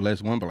 I mean, the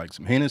less one, but like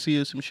some Hennessy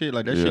or some shit.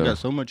 Like that shit got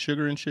so much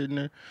sugar and shit in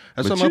there.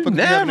 That's But some you motherfuckers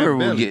have in their never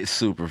will belly. get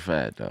super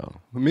fat though.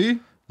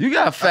 Me? You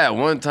got fat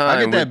one I time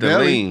get with that the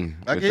belly. lean.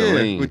 With the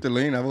lean. With the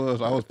lean, I was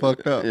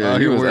fucked up. Yeah,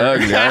 he was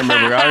ugly. I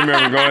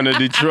remember going to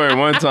Detroit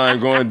one time,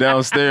 going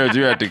downstairs.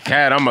 You at the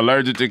cat. I'm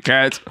allergic to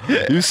cats.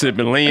 You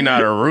sipping lean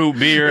out of root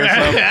beer or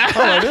something.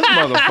 I'm like, this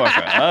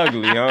motherfucker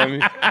ugly,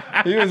 homie.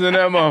 He was in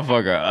that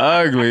motherfucker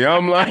ugly.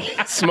 I'm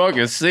like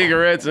smoking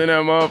cigarettes in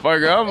that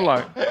motherfucker. I'm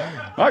like,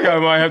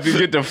 might have to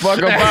get the fuck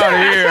up out of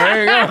here. I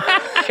ain't gonna.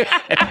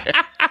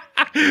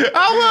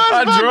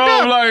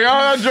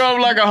 I drove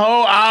like a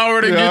whole hour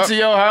to get to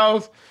your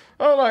house.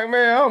 I'm like,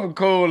 man, I'm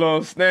cool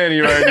on Stanny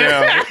right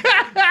now.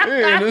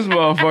 Yeah, this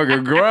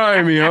motherfucker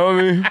grimy,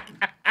 homie.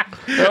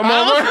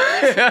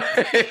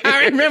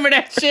 I remember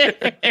that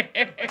shit.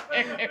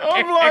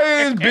 I'm like,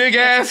 this big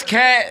ass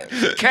cat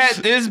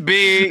this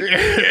big.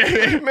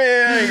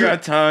 Man, I ain't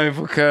got time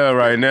for cuz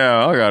right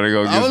now. I gotta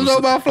go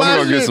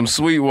get some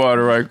sweet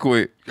water right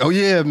quick. Oh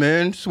yeah,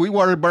 man,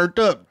 Sweetwater burnt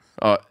up.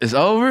 It's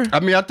over? I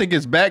mean, I think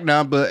it's back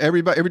now, but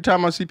every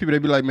time I see people, they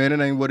be like, man, it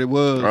ain't what it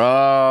was.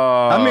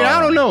 Oh. I mean,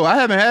 I don't know. I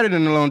haven't had it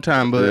in a long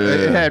time, but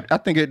it had. I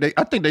think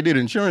they did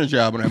an insurance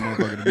job on that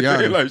motherfucker, to be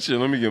honest. Like, shit,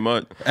 let me get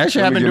my. That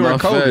shit happened during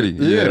COVID. Fatty.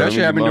 Yeah, that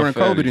shit happened during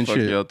COVID and Fuck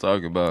shit. y'all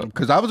talking about?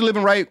 Because I was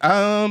living right.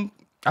 I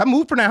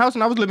moved from that house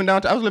and I was living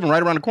downtown. I was living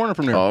right around the corner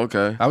from there. Oh,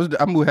 okay.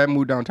 Had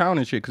moved downtown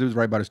and shit because it was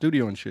right by the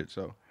studio and shit.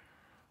 So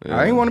Yeah.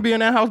 I ain't want to be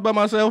in that house by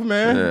myself,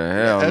 man. Yeah,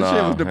 hell no. That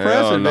shit was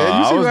depressing, man.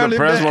 I was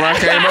depressed when I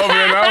came over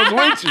and I was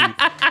with you.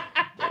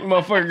 You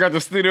motherfucker got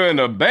the studio in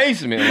the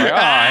basement. Like, oh,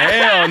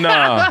 hell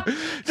no.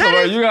 So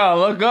like, you gotta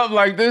look up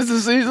like this to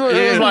see something.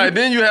 It was like,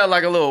 then you had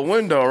like a little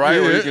window, right?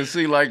 Where you can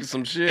see like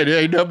some shit. It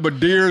ain't nothing but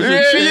deers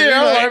and shit.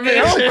 Yeah, I'm like,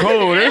 man, I'm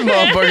cool. This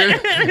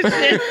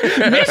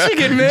motherfucker.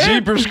 Michigan, man.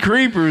 Jeepers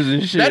Creepers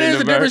and shit. That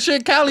is a different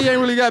shit. Cali ain't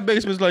really got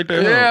basements like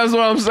that. Yeah, that's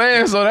what I'm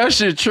saying. So that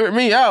shit tripped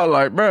me out.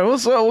 Like, bro,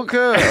 what's up? What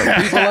cuz?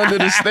 People under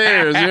the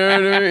stairs. You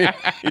know what I mean?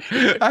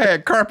 I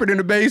had carpet in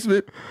the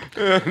basement.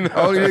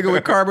 Only nigga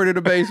with carpet in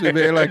the basement,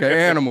 man, like an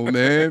animal,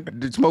 man.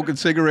 Smoking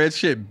cigarettes,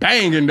 shit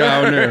banging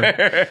down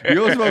there. You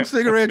don't smoke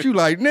cigarettes, you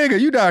like, nigga,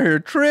 you down here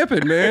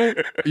tripping,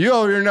 man. You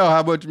don't even know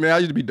how much, man. I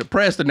used to be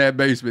depressed in that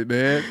basement,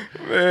 man.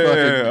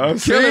 I'm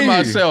killing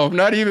myself,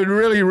 not even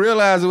really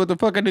realizing what the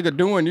fuck a nigga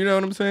doing. You know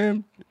what I'm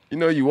saying? You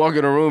know, you walk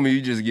in a room and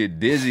you just get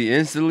dizzy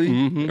instantly.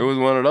 It was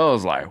one of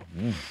those, like,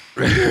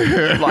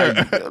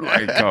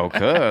 oh,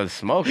 cuz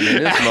smoking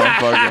in this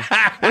motherfucker.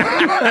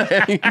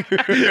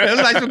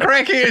 That's like some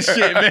crackhead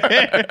shit,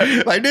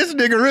 man. Like, this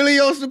nigga really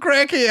on some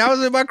crackhead. I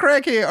was in my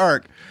crackhead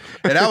arc.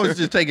 And I was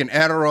just taking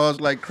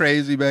Adderalls like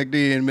crazy back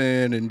then,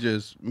 man, and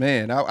just,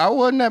 man, I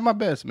wasn't at my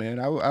best, man.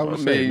 I would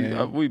say,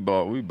 man. We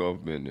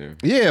both been there.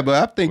 Yeah,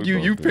 but I think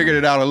you figured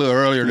it out a little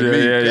earlier than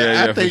me.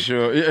 Yeah, I think, for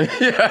sure.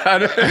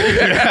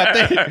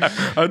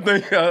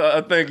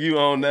 I think you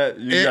own that.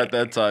 You got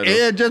that title.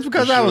 Yeah, just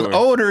because I was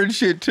older and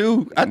shit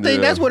too. I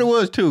think that's what it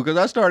was too, because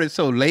I started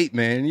so late,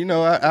 man. You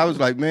know, I was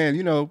like, man,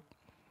 you know,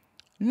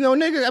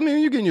 nigga, I mean,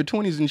 you get in your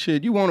 20s and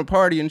shit, you want to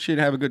party and shit,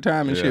 have a good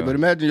time and shit, but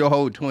imagine your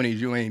whole 20s,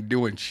 you ain't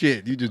doing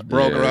shit. You just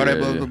broke around that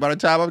motherfucker. By the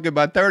time I get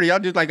about 30,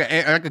 I'm just like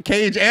a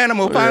caged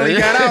animal finally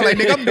got out. Like,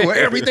 nigga, I'm doing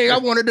everything I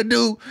wanted to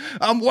do.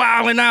 I'm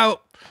wilding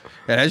out.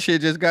 And that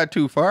shit just got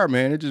too far,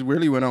 man. It just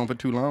really went on for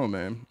too long,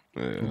 man.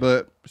 Yeah.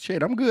 But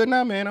shit, I'm good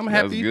now, man. I'm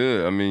happy. That's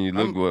good. I mean, you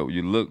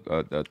look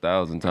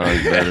 1,000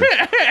 times better.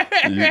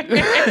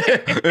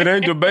 It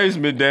ain't the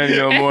basement Danny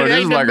no more.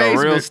 This is like a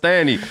real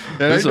Stanny.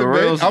 This a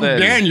real Stanny. I'm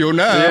Daniel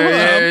now.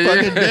 I'm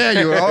fucking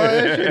Daniel. All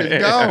that shit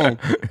is gone.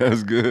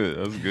 That's good.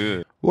 That's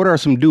good. What are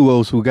some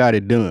duos who got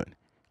it done?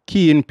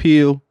 Key and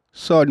Peele,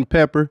 Salt and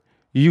Pepper,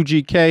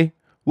 UGK.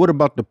 What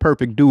about the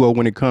perfect duo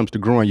when it comes to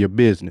growing your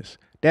business?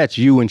 That's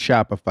you and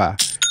Shopify.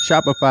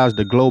 Shopify is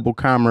the global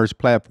commerce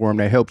platform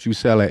that helps you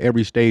sell at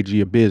every stage of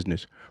your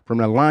business, from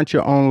the launch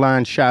your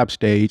online shop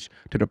stage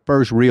to the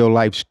first real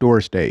life store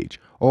stage,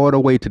 all the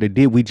way to the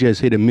did we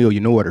just hit 1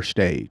 million order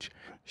stage.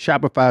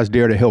 Shopify is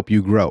there to help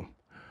you grow.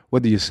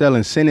 Whether you're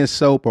selling scented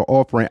soap or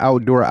offering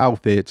outdoor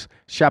outfits,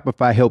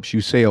 Shopify helps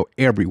you sell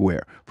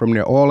everywhere, from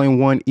their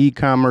all-in-one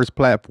e-commerce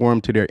platform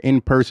to their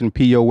in-person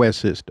POS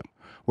system.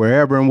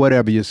 Wherever and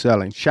whatever you're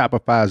selling,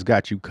 Shopify's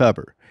got you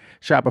covered.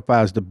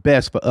 Shopify is the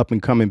best for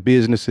up-and-coming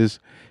businesses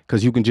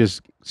because you can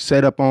just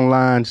set up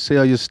online,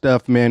 sell your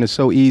stuff, man. It's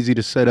so easy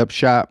to set up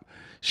shop.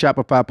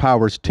 Shopify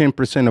powers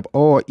 10% of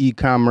all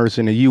e-commerce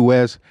in the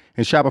U.S.,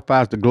 and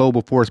Shopify is the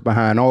global force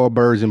behind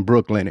Allbirds and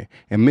Brooklinen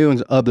and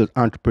millions of other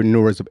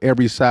entrepreneurs of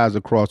every size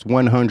across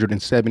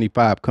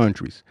 175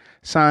 countries.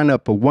 Sign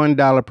up for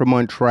 $1 per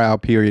month trial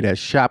period at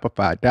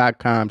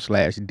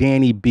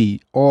shopify.com/DannyB,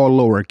 all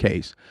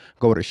lowercase.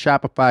 Go to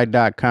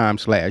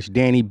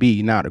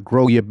shopify.com/DannyB now to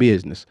grow your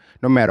business.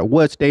 No matter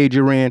what stage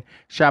you're in,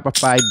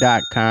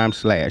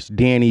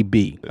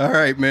 shopify.com/DannyB. All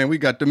right, man, we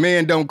got the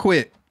Man Don't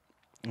Quit.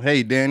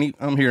 Hey, Danny,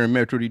 I'm here in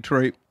Metro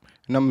Detroit,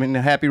 and I'm in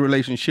a happy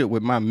relationship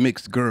with my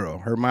mixed girl.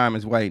 Her mom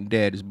is white and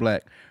dad is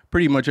black.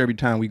 Pretty much every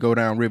time we go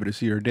down river to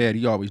see her dad,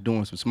 he always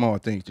doing some small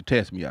things to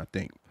test me, I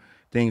think.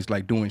 Things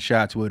like doing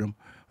shots with him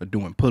or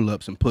doing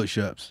pull-ups and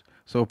push-ups.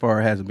 So far,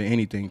 it hasn't been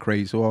anything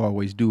crazy, so I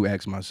always do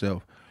ask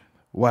myself,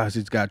 why is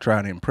this guy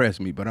trying to impress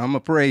me? But I'm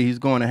afraid he's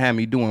going to have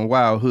me doing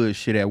wild hood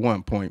shit at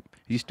one point.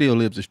 He still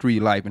lives a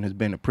street life and has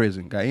been to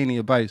prison. Got any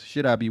advice?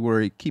 Should I be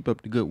worried? Keep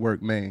up the good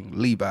work, man.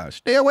 Levi.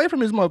 Stay away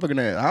from his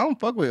motherfucking ass. I don't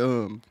fuck with,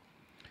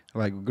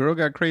 like, a girl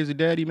got crazy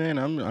daddy, man.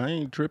 I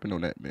ain't tripping on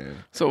that,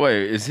 man. So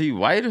wait, is he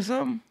white or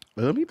something?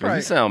 He probably.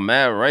 He sound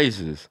mad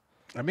racist.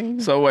 I mean,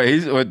 so wait,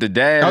 he's with the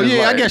dad. Oh yeah,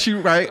 like, I guess you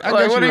right.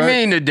 What do you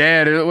mean the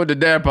dad? What the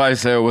dad probably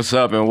said, "What's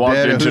up?" and walked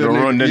into the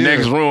room,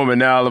 next room, and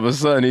now all of a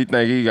sudden he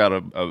think he got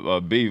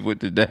a beef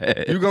with the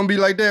dad. You gonna be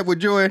like that with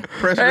Joy?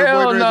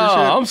 Hell no,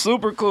 I'm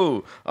super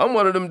cool. I'm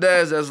one of them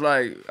dads that's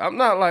like, I'm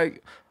not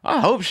like. I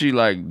hope she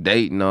like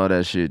dating all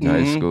that shit in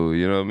high school.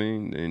 You know what I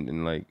mean?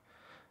 And like,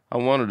 I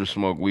wanted to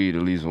smoke weed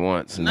at least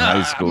once in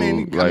high school. I mean,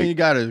 you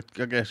gotta.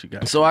 I guess you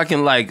got. So I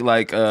can like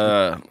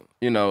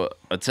you know,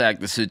 attack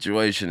the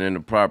situation in the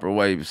proper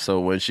way. So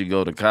when she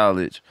go to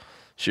college,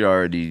 she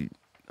already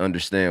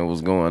understand what's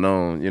going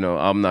on. You know,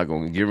 I'm not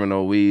gonna give her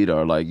no weed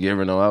or like give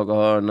her no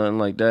alcohol or nothing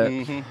like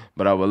that.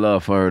 But I would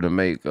love for her to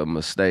make a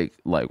mistake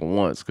like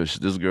once, because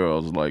this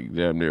girl's like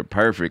damn near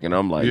perfect, and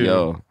I'm like,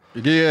 yo.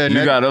 Yeah,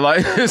 you gotta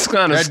like. It's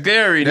kind of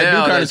scary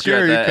now. Kind of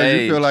scary because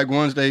you feel like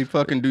once they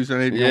fucking do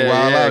something, they go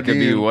wild out. It could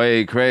be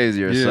way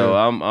crazier. Yeah. So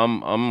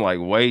I'm like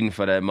waiting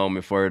for that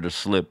moment for her to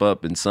slip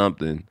up in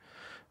something.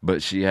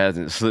 but she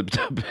hasn't slipped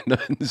up in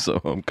nothing, so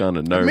I'm kind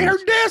of nervous. I mean, her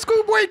dad,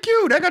 ScHoolboy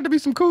Q. That got to be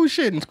some cool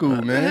shit in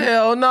school, man.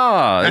 Hell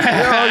nah. She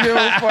don't give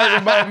a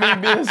fuck about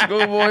me being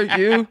ScHoolboy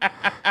Q.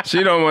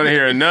 She don't want to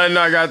hear nothing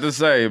I got to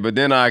say, but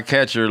then I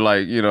catch her,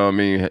 like, you know what I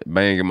mean,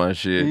 banging my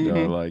shit.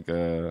 Like,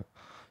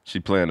 she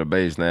playing the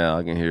bass now.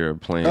 I can hear her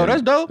playing. Oh,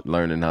 that's dope.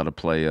 Learning how to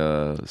play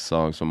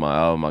songs from my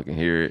album. I can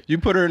hear it. You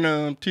put her in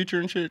a teacher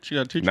and shit? She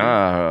got a teacher?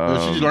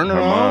 Nah, she's learning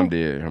her her mom own?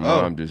 did. Her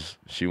mom just,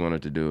 she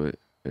wanted to do it.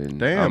 And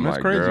Damn, I'm that's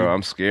like, crazy. Girl,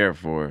 I'm scared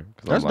for her.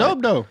 That's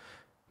dope, though.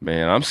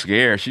 Man, I'm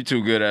scared. She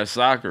too good at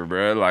soccer,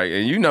 bro. Like,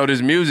 and you know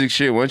this music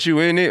shit. Once you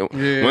in it,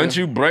 once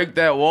you break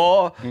that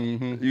wall,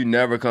 you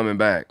never coming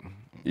back.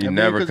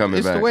 Never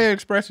coming back. It's the way of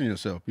expressing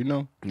yourself, you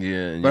know?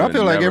 Yeah. But I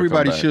feel like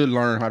everybody should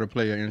learn how to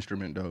play an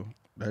instrument, though.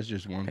 That's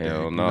just one thing.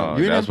 Hell no.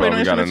 You That's ain't why play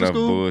we no got instruments in enough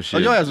school? bullshit.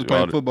 Oh, your ass was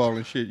playing football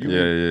and shit.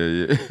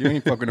 Yeah. You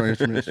ain't fucking no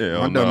instruments.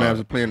 My dumb ass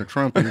was playing the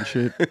trumpet and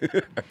shit.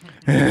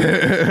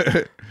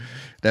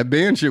 That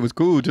band shit was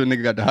cool till a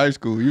nigga got to high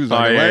school. You was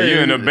like, you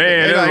in the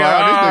band. It's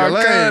like,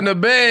 this nigga in the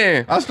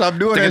band. I stopped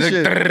doing that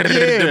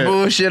shit. The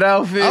bullshit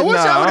outfit. I wish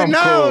I would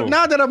have cool.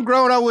 now that I'm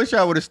grown, I wish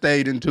I would have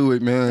stayed into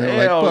it, man. Hell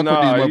like, fuck no,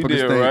 what these you motherfuckers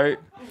did think. right.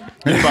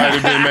 You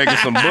probably been making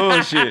some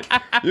bullshit.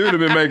 You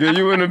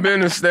wouldn't have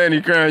been a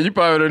standing crying. You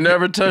probably would have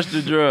never touched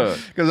the drug.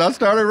 Cause I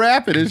started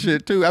rapping and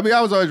shit too. I mean,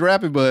 I was always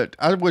rapping, but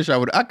I wish I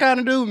would. I kind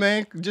of do,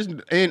 man.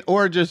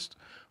 Just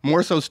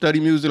more so study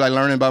music, like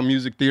learning about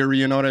music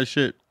theory and all that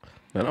shit.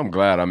 Man, I'm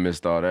glad I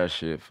missed all that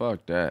shit.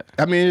 Fuck that.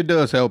 I mean, it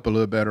does help a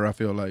little better, I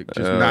feel like.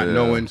 Just not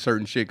knowing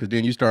certain shit, because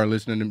then you start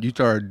listening to them. You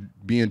start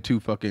being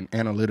too fucking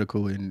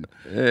analytical and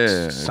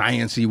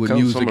sciencey with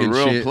Comes music from a and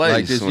real shit. Place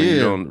like this, when you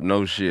don't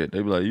know shit.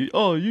 They be like,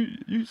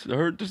 you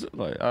heard this?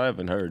 Like, I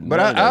haven't heard but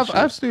none of that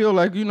I've still,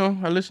 like, you know,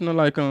 I listen to,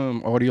 like,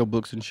 audio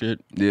books and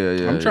shit.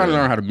 Yeah. I'm trying to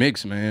learn how to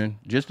mix, man.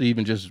 Just to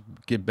even just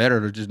get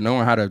better at just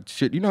knowing how to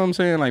shit. You know what I'm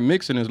saying? Like,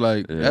 mixing is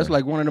like, that's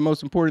like one of the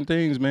most important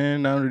things,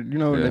 man. Now, you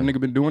know, that nigga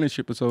been doing this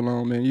shit for so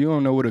long, man. You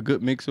don't know what a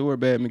good mix or a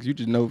bad mix. You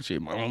just know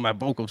shit. My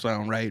vocal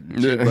sound right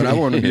and shit. But I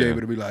want to be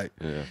able to be like,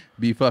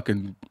 be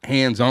fucking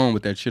hands-on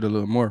with that shit a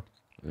little more.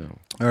 Yeah.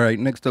 All right,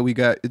 next up we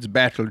got, it's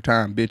Bachelor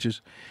time,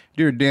 bitches.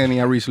 Dear Danny,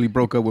 I recently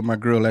broke up with my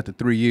girl after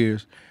 3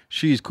 years.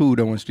 She's cool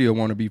though and still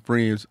want to be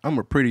friends. I'm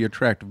a pretty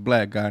attractive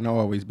black guy and I've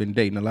always been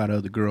dating a lot of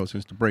other girls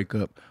since the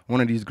breakup.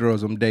 One of these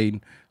girls I'm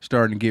dating,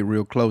 starting to get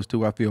real close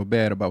to. I feel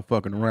bad about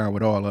fucking around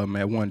with all of them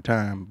at one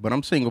time. But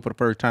I'm single for the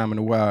first time in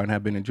a while and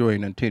have been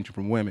enjoying the attention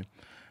from women.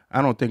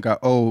 I don't think I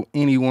owe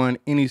anyone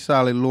any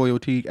solid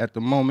loyalty at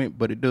the moment,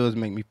 but it does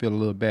make me feel a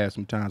little bad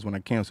sometimes when I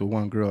cancel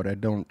one girl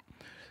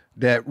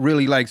that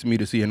really likes me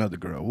to see another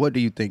girl. What do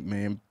you think,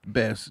 man?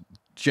 Best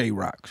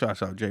J-Rock.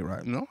 Shouts out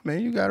J-Rock. No,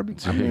 man, you gotta be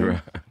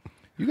J-Rock.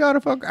 You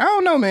gotta fuck. I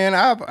don't know, man.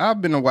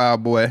 I've been a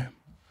wild boy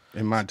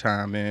in my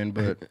time, man,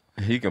 but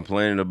he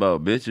complaining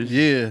about bitches.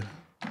 Yeah.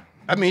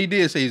 I mean, he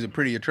did say he's a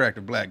pretty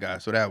attractive black guy,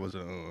 so that was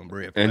a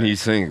red flag. And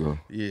he's single.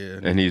 Yeah.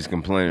 And he's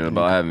complaining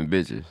about having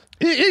bitches.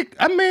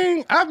 I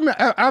mean,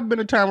 I've been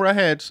a time where I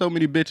had so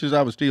many bitches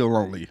I was still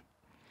lonely.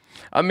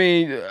 I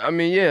mean,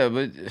 yeah,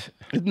 but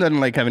it's nothing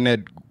like having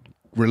that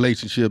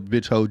relationship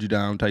bitch hold you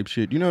down type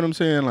shit. You know what I'm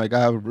saying? Like,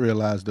 I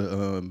realized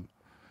the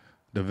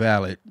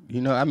valid. You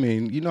know, I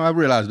mean, you know, I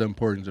realized the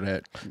importance of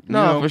that.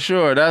 No, for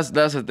sure. That's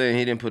the thing.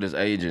 He didn't put his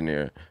age in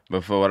there.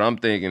 But for what I'm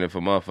thinking, if a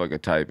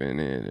motherfucker typing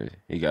in,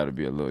 he got to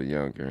be a little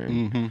younger.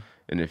 And,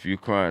 and if you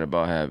crying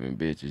about having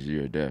bitches,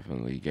 you're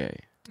definitely gay.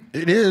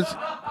 It is.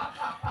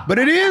 But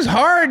it is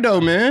hard, though,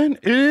 man.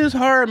 It is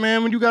hard,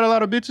 man. When you got a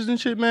lot of bitches and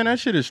shit, man, that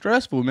shit is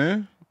stressful,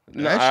 man.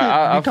 That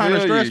shit be kind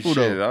of stressful,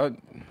 though.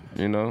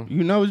 You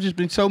know, it's just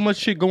been so much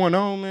shit going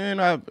on, man.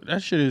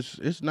 That shit is,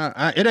 it's not.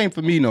 It ain't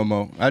for me no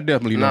more. I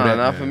definitely know that.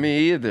 Not for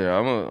me either.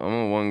 I'm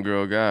a one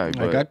girl guy. Like,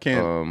 but, I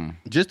can't.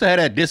 Just to have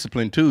that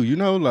discipline too, you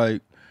know,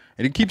 like,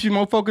 and it keeps you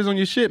more focused on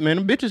your shit, man.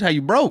 Them bitches, how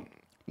you broke.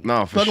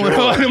 No, for fucking sure. with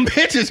all them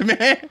bitches,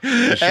 man.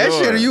 That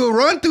shit, you will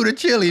run through the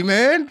chili,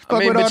 man. I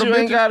mean, with but all you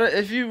them ain't bitches. got it.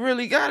 If you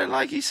really got it,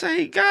 like he say,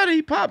 he got it.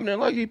 He popping it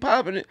like he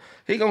popping it.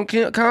 He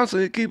gonna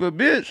constantly keep a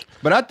bitch.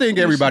 But I think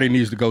everybody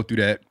needs to go through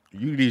that.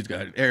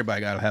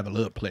 Everybody got to have a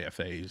little player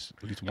phase.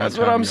 At least one That's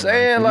time what I'm in your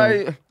saying.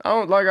 life, Like, I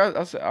don't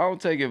I said, I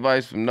don't take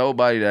advice from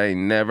nobody that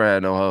ain't never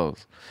had no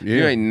hoes. Yeah.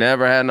 You ain't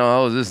never had no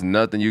hoes. There's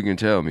nothing you can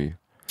tell me.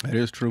 That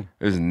is true.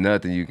 There's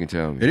nothing you can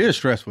tell me. It is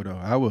stressful though.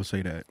 I will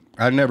say that.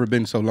 I've never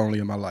been so lonely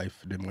in my life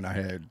than when I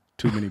had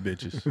too many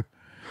bitches.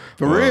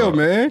 For real,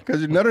 man.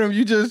 Because none of them,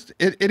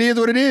 it is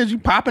what it is. You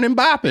popping and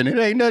bopping. It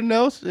ain't nothing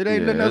else. It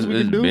ain't nothing else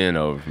we can do. It's been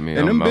over for me.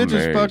 And them bitches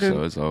married, fucking.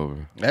 so it's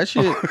over. That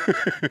shit.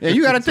 And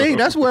you got to think,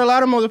 that's where a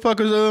lot of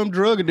motherfuckers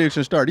drug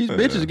addiction start. These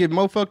bitches get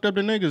more fucked up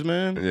than niggas,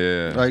 man.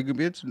 Yeah. Like,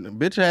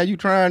 bitch had you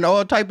trying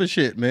all type of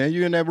shit, man.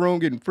 You in that room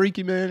getting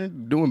freaky,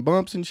 man, doing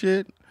bumps and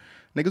shit.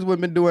 Niggas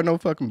wouldn't been doing no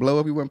fucking blow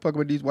up. We wasn't fucking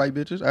with these white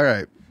bitches. All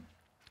right.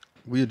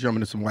 We'll jump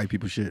into some white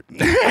people shit.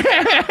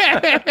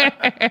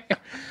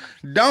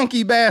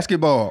 Donkey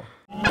basketball.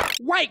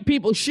 White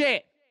people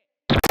shit.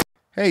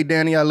 Hey,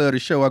 Danny, I love the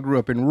show. I grew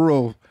up in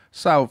rural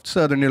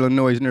southern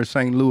Illinois near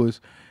St. Louis.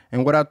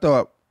 And what I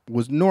thought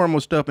was normal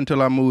stuff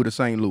until I moved to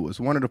St. Louis.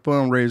 One of the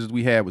fundraisers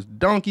we had was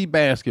donkey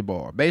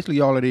basketball.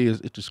 Basically, all it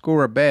is to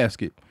score a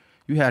basket,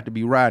 you have to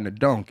be riding a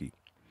donkey.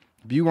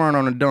 If you weren't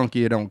on a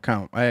donkey, it don't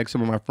count. I asked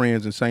some of my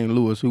friends in St.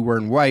 Louis who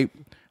weren't white,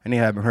 and they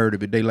haven't heard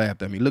of it. They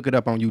laughed at me. Look it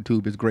up on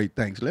YouTube. It's great.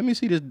 Thanks. Let me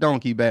see this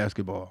donkey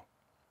basketball.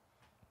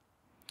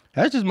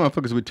 That's just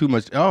motherfuckers with too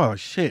much. Oh,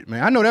 shit,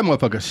 man. I know that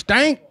motherfucker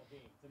stank.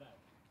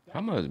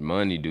 How much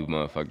money do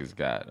motherfuckers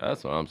got?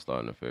 That's what I'm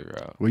starting to figure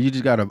out. Well, you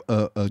just got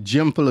a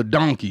gym full of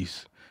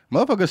donkeys.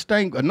 Motherfuckers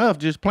stank enough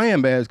just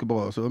playing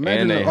basketball. So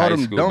imagine and all high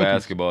them school donkeys.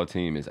 basketball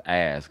team is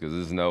ass because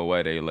there's no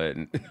way they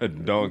letting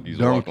donkeys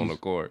walk on the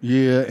court.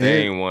 Yeah.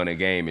 They ain't won a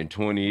game in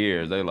 20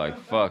 years. They like,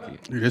 fuck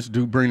it. This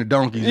dude bring the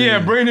donkeys Yeah,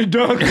 in. bring the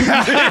donkeys in.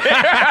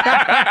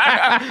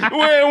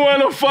 We ain't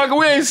want to fuck.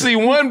 We ain't see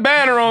one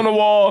banner on the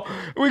wall.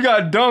 We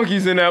got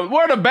donkeys in that.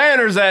 Where the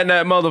banners at in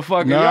that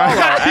motherfucker? Nah,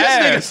 Y'all are this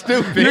nigga ass.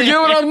 stupid. You get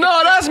what I'm...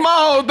 No, that's my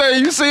whole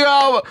thing. You see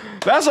how...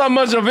 That's how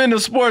much of into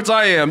sports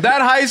I am.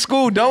 That high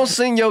school, don't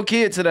send your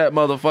kid to that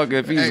motherfucker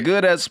if he's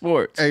good at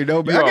sports. Hey,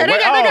 no, You are okay, they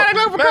gotta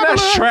go for man, couple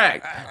that's of-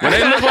 track. When they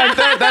look like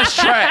that, that's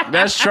track.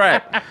 That's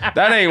track.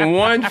 That ain't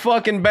one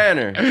fucking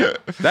banner.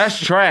 That's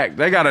track.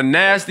 They got a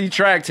nasty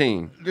track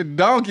team. The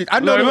donkeys. I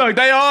know. Look,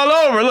 they all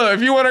over. Look,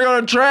 if you want to go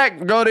to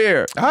track, go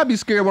there. I'd be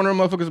scared one of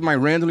them motherfuckers might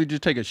randomly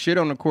just take a shit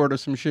on the court or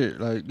some shit.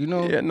 Like, you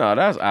know? Yeah, no,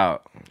 that's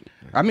out.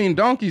 I mean,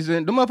 donkeys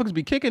and the motherfuckers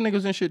be kicking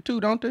niggas and shit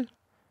too, don't they?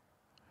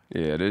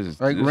 Yeah, this is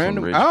Like this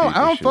random. Some rich I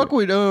don't people fuck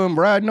shit. with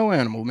riding no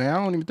animal, man.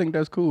 I don't even think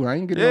that's cool. I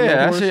ain't getting on Yeah, no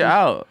that horses. shit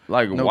out.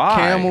 Like, No why?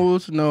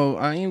 camels. No,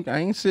 I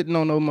ain't sitting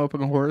on no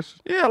motherfucking horse.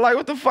 Yeah, like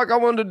what the fuck I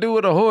wanted to do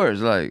with a horse?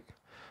 Like,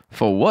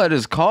 for what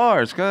is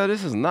cars? Cause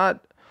this is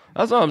not.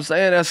 That's what I'm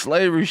saying. That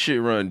slavery shit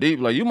run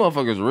deep. Like you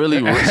motherfuckers really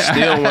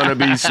still want to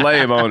be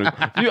slave owners.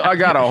 I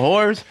got a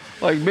horse.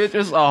 Like bitch,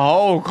 it's a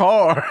whole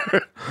car.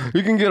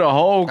 You can get a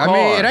whole car. I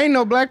mean, it ain't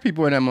no black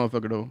people in that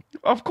motherfucker though.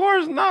 Of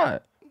course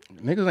not.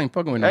 Niggas ain't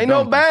fucking with no Ain't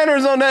no donkey.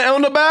 banners on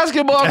the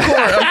basketball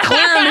court.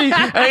 Clearly,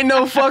 ain't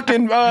no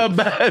fucking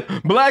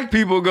black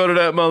people go to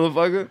that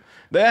motherfucker.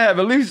 They have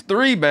at least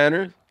 3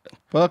 banners.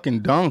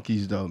 Fucking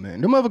donkeys though,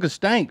 man. Them motherfuckers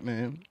stank,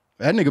 man.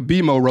 That nigga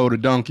BMO rode a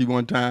donkey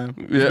one time.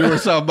 Yeah. Doing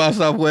South by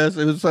Southwest.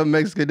 It was some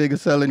Mexican nigga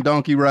selling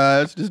donkey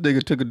rides. This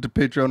nigga took a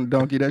picture on the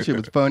donkey. That shit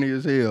was funny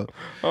as hell.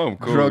 I'm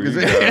cool. Drunk as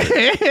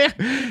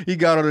hell. He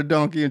got on the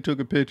donkey and took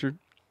a picture.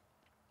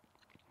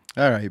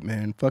 All right,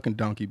 man. Fucking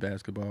donkey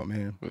basketball,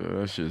 man. Yeah,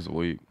 that shit's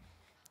weak.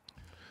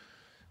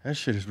 That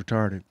shit is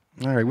retarded.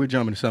 All right, we're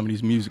jumping to some of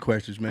these music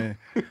questions, man.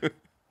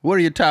 What are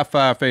your top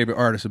 5 favorite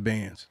artists or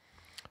bands?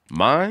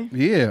 Mine?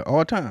 Yeah,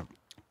 all time.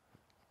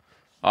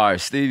 All right,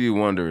 Stevie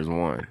Wonder is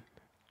one.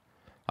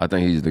 I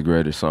think he's the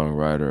greatest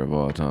songwriter of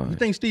all time. You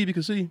think Stevie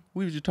can see?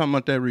 We were just talking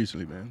about that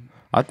recently, man.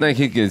 I think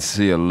he can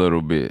see a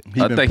little bit.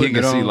 He I been think he putting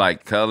can it see on.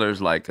 like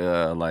colors, like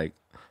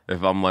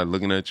if I'm like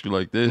looking at you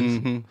like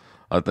this,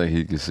 I think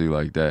he can see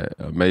like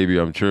that. Maybe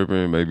I'm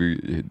tripping. Maybe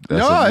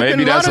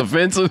that's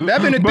offensive.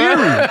 That been a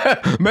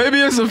theory. Maybe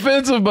it's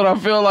offensive, but I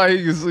feel like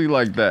he can see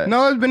like that.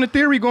 No, it's been a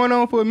theory going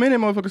on for a minute.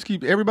 Motherfuckers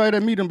keep everybody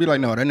that meet him be like,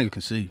 no, that nigga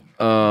can see.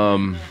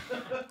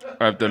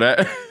 After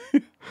that,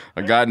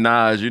 I got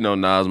Nas. You know,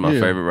 Nas my Yeah.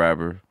 favorite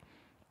rapper.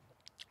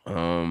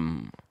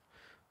 I'm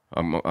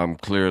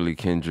clearly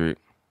Kendrick.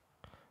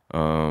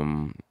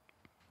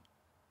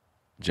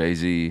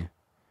 Jay-Z.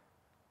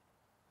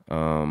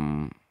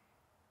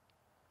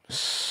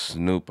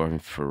 Snoop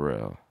and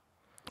Pharrell.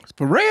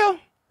 For real?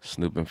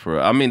 Snoop and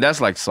Pharrell. I mean,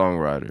 that's like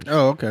songwriters.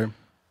 Oh, okay.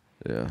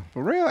 Yeah.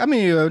 For real? I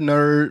mean, a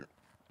nerd.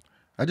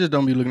 I just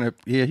don't be looking at.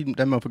 Yeah,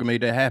 that motherfucker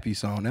made that Happy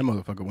song. That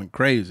motherfucker went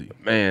crazy.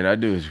 Man, that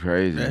dude is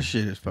crazy. That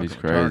shit is fucking He's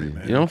crazy. retarded,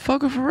 man. You don't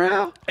fuck with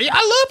Pharrell? Yeah,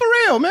 I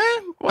love Pharrell,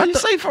 man. Why you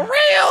say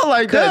Pharrell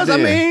like that? Because, I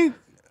then? mean,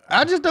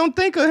 I just don't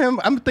think of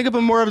him. I'm thinking of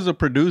him more as a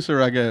producer,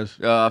 I guess.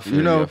 I feel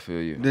you know, I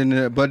feel you.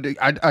 Then, but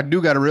I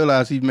do got to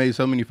realize he's made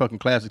so many fucking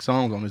classic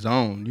songs on his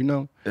own, you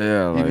know?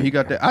 Yeah, like, He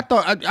got that. I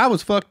thought I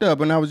was fucked up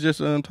when I was just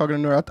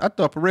talking to her. I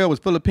thought Pharrell was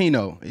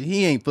Filipino.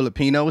 He ain't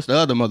Filipino. It's the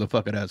other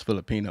motherfucker that's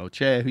Filipino.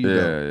 Chad, who you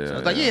know? Yeah, So I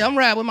was like, yeah, I'm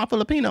riding with my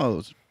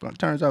Filipinos. But it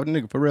turns out the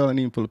nigga Pharrell ain't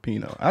even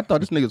Filipino. I thought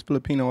this nigga's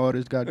Filipino all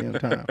this goddamn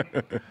time.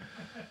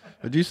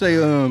 But you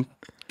say,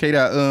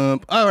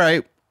 K-Dot, all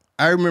right.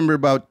 I remember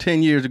about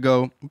 10 years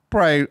ago,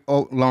 probably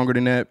longer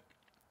than that,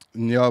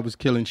 and y'all was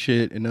killing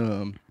shit,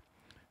 and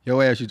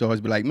your ass used to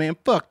always be like, man,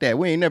 fuck that.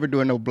 We ain't never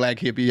doing no Black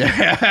Hippy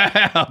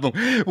album.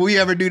 We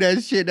ever do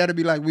that shit, that'd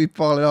be like we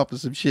falling off of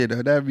some shit.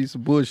 That'd be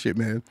some bullshit,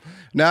 man.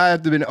 Now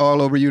after been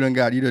all over, you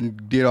done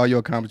did all your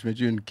accomplishments.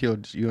 You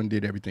done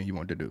did everything you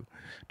wanted to do.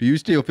 Do you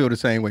still feel the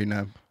same way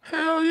now?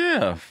 hell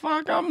yeah.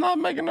 Fuck, I'm not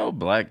making no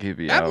Black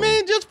Hippy I album.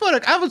 mean, just for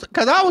the, I was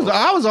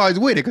always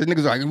with it, because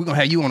niggas like, we're gonna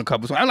have you on a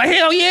couple songs. I'm like,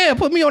 hell yeah,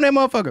 put me on that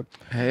motherfucker.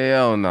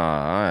 Hell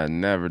nah, I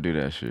never do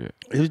that shit.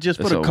 It was just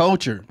for That's the a-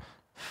 culture.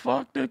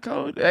 Fuck the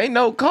culture. Ain't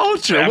no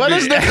culture. What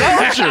is the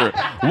culture?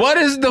 What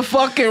is the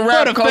fucking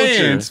rap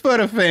culture? For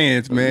the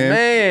fans,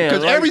 man.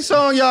 Because like, every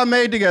song y'all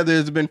made together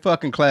has been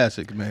fucking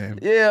classic, man.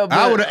 Yeah, but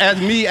I would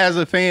have, as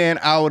a fan,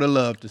 I would have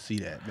loved to see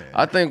that, man.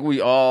 I think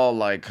we all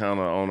like kind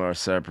of on our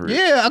separate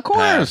of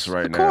course,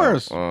 right of now.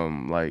 Course.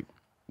 Like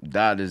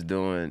Dot is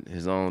doing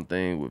his own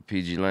thing with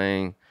PG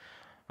Lang.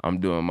 I'm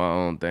doing my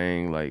own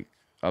thing. Like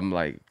I'm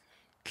like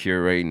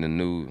curating a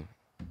new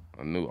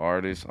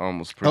artist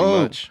almost pretty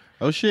much.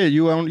 Oh shit,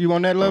 you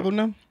on that level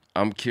now?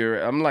 I'm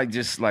curious. I'm like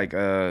just like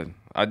I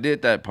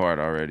did that part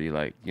already.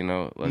 Like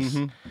let's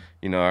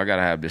I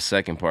gotta have the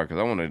second part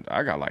because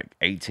I got like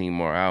 18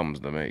 more albums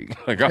to make.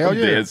 Like I'm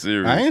dead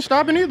serious. I ain't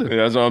stopping either.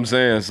 Yeah, that's what I'm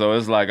saying. So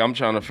it's like I'm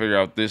trying to figure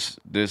out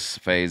this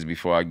phase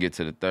before I get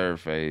to the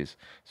third phase.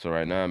 So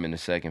right now I'm in the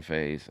second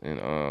phase, and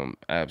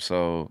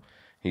Absol,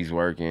 he's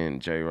working.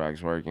 J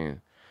Rock's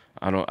working.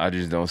 I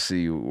just don't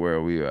see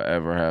where we will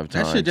ever have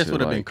time. That shit just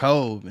would have been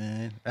cold,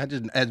 man. As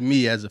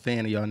a fan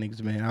of y'all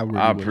niggas, man,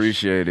 I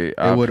appreciate it.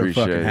 It would have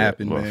fucking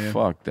happened, but man.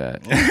 Fuck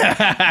that.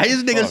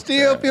 These niggas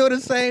still feel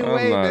the same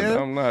way, man.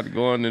 I'm not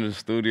going in the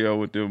studio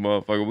with them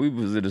motherfuckers. We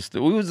was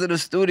in the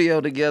studio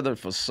together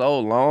for so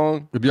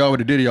long. If y'all would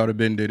have did it, y'all would have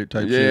been did it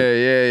type shit.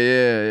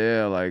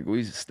 Yeah. Like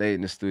we stayed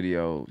in the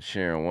studio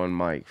sharing one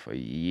mic for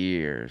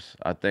years.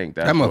 I think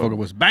that motherfucker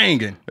was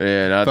banging.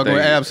 Yeah, fucking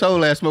with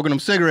Absol ass smoking them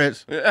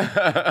cigarettes.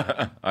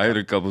 I hit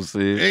a couple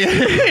seeds.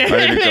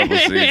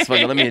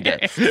 Fuck, let me hit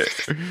that.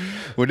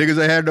 Well,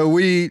 niggas ain't had no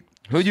weed.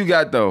 Who you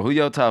got though? Who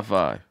your top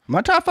 5?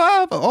 My top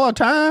 5 of all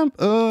time.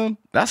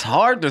 That's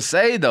hard to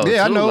say though.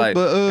 Yeah, too. I know. Like,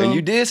 but and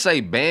you did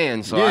say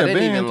band, so I didn't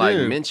bands,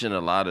 even mention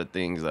a lot of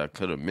things I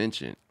could have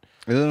mentioned.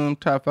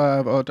 Top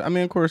 5 all time. I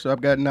mean, of course,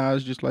 I've got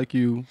Nas just like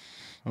you.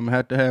 I'm gonna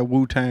have to have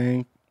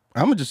Wu-Tang.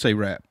 I'm gonna just say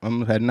rap. I'm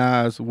gonna have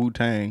Nas,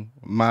 Wu-Tang,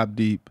 Mobb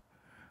Deep,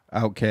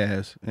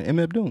 Outkast, and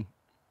MF Doom.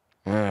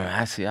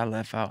 I see. I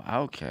left out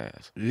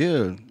Outkast.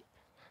 Yeah,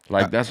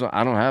 like that's what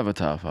I don't have a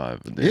top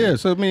 5. Yeah,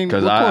 so I mean,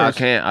 because I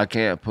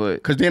can't put.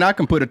 Because then I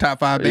can put a top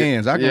 5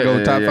 bands. I can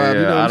go top 5. Yeah.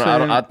 You know what I'm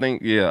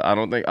saying? I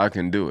don't think I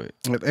can do it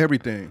with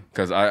everything.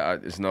 Because I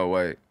it's no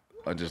way.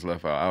 I just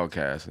left out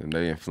Outkast, and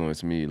they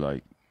influenced me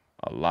like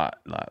a lot.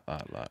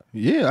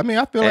 Yeah, I mean,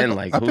 I feel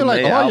like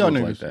all y'all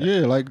niggas.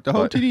 Like like the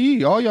whole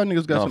TDE, all y'all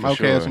niggas got some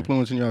Outkast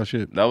influence in y'all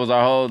shit. That was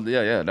our whole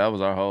that was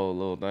our whole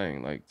little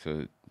thing, like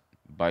to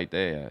bite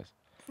their ass.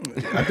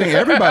 I think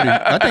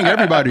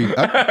everybody.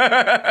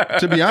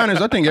 To be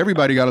honest, I think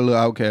everybody got a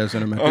little Outkast in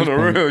them. On the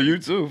real, you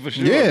too, for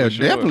sure. Yeah,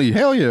 definitely.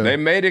 Hell yeah. They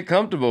made it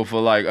comfortable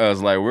for like us.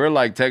 Like we're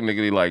like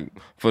technically like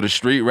for the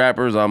street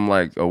rappers, I'm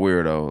like a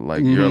weirdo.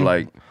 Like you're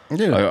like.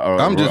 Yeah,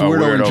 I'm just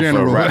weirdo in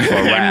general. For rap.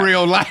 In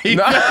real life. I'm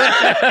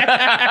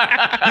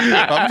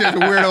just a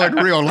weirdo in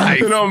real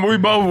life. We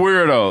both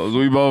weirdos.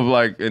 We both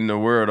like in the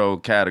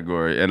weirdo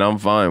category, and I'm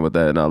fine with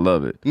that, and I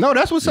love it. No,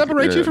 that's what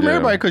separates you from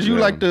everybody, because you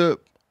like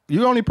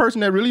you're the only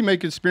person that really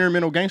make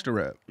experimental gangster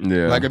rap.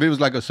 Yeah. Like if it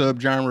was like a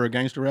subgenre of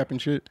gangster rap and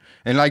shit.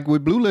 And like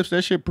with Blue Lips,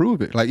 that shit prove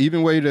it. Like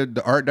even way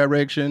the art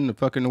direction,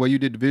 the way you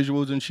did the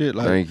visuals and shit.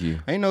 Like thank you.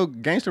 Ain't no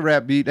gangster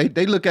rap beat.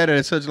 They look at it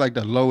as such like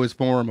the lowest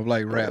form of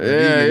like rap. Like,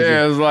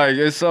 it's like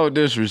it's so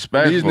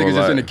disrespectful. These niggas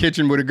just in the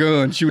kitchen with a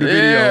gun, shoot a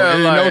video. Yeah,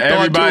 like no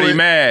everybody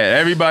mad.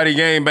 Everybody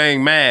gang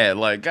bang mad.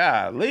 Like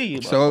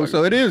golly. So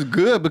it is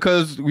good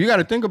because you got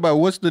to think about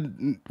what's the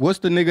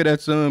nigga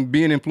that's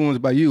being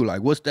influenced by you.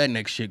 Like what's that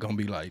next shit gonna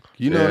be like?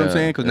 You know what I'm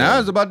saying? Because now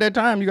it's about that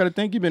time. You got to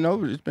think you've been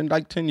over. It's been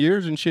like 10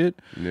 years and shit.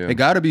 Yeah. It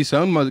got to be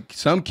some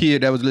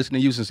kid that was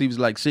listening to you since he was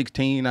like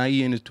 16,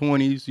 i.e. in his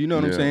 20s. You know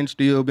what I'm saying?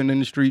 Still been in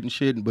the street and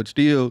shit, but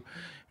still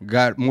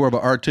got more of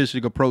an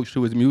artistic approach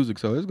to his music.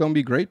 So it's going to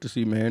be great to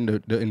see,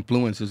 man, the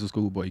influences of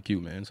ScHoolboy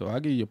Q, man. So I'll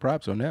give you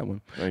props on that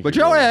one. But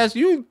your ass,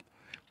 you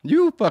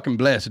fucking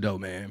blessed, though,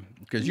 man.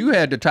 Because you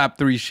had the top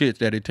 3 shits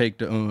that it take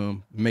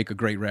to make a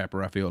great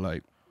rapper, I feel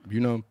like.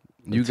 You know?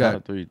 You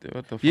got 3.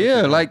 What the fuck?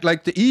 Yeah, like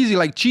the easy,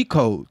 like cheat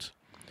codes.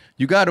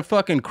 You got a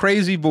fucking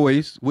crazy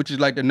voice, which is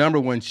like the number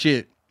one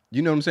shit.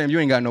 You know what I'm saying? You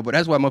ain't got no, but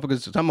that's why some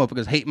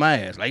motherfuckers hate my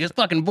ass. Like it's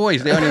fucking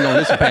voice. They don't even gonna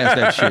listen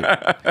past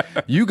that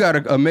shit. You got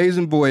an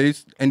amazing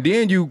voice, and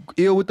then you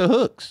ill with the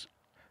hooks.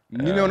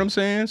 You know what I'm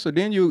saying? So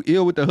then you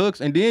ill with the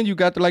hooks, and then you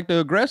got the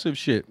aggressive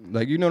shit.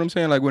 Like you know what I'm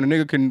saying? Like when a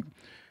nigga can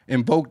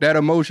invoke that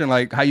emotion,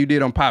 like how you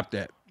did on Pop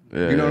That.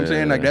 Yeah, you know what I'm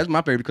saying? Like that's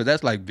my favorite because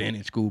that's like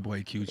vintage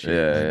ScHoolboy Q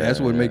shit. Like, that's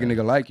what make a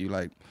nigga like you.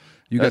 Like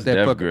you that's got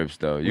that Def Grips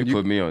though. You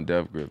put me on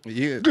Def Grips.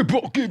 Yeah. Get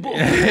ball.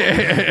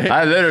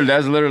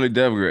 That's literally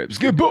Def Grips.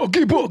 Get ball.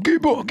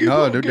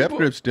 No, the Def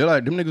Grips still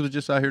out. Them niggas was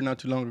just out here not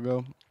too long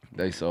ago.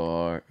 They so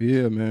hard.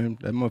 Yeah, man.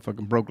 That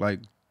motherfucker broke like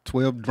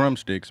 12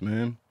 drumsticks,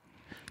 man.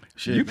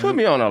 Shit, you put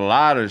me on a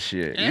lot of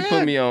shit. Yeah. You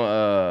put me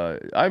on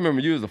I remember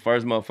you was the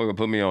first motherfucker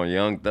put me on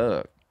Young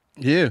Thug.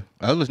 Yeah,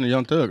 I was listening to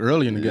Young Thug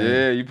early in the game.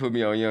 Yeah, you put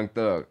me on Young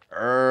Thug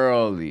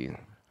early.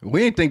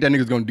 We didn't think that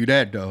nigga's gonna do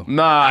that though.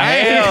 Nah,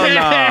 hell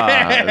nah.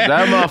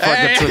 That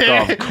motherfucker took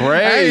off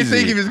crazy. I didn't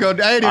think he was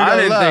gonna. I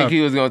didn't think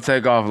he was gonna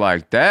take off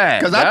like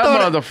that. Cause that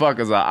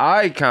motherfucker's an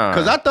icon.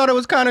 Cause I thought it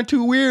was kind of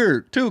too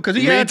weird too. Cause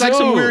he had like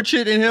some weird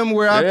shit in him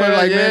where I felt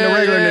like, man, the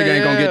regular nigga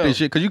ain't gonna get this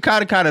shit. Cause you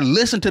kind of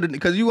listen to the.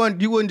 Cause you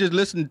wouldn't just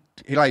listen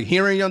like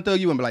hearing Young Thug.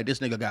 You wouldn't be like, this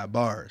nigga got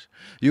bars.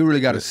 You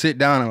really got to sit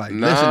down and like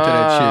listen to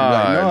that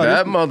shit. Like, no,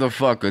 that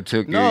motherfucker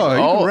took it. No,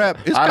 he can rap.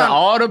 It's out of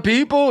all the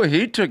people,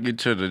 he took it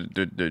to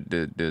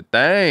the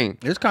thing.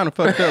 It's kind of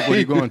fucked up what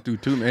he's going through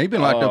too, man. He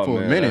been locked up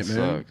for a minute,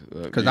 man.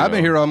 Because I've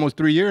been here almost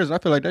 3 years. I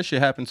feel like that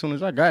shit happened as soon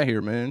as I got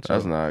here, man. So,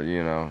 that's not,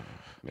 man,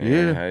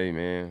 yeah. Hey,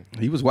 man.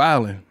 He was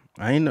wilding.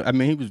 I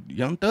mean, he was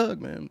Young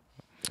Thug, man.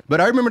 But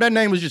I remember that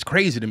name was just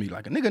crazy to me.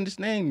 Like, a nigga just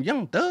named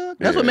Young Thug.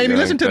 That's what made me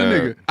listen to the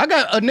nigga. I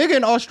got a nigga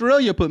in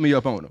Australia put me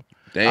up on him.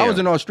 Damn. I was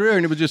in Australia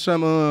and it was just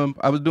some,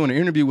 I was doing an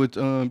interview with,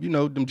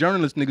 them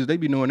journalist niggas, they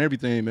be knowing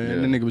everything, man.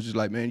 And the nigga was just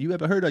like, man, you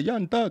ever heard of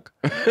Young Thug?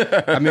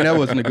 I mean, that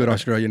wasn't a good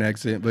Australian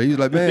accent, but he was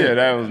like, man. Yeah,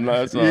 that was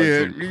nice.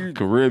 Yeah,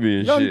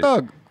 Caribbean Young shit.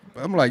 Young Thug.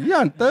 I'm like,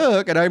 Young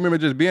Thug. And I remember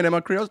just being at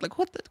my crib, I was like,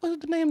 what's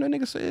the name that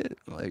nigga said?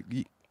 Like,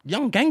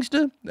 Young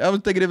Gangster? I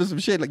was thinking it was some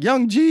shit like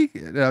Young G.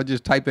 And I was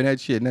just typing that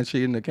shit and that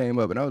shit came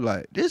up. And I was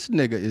like, this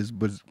nigga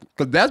was,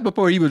 because that's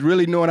before he was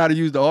really knowing how to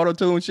use the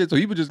auto-tune shit. So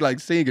he was just like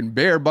singing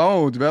bare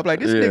bones, man. I'm like,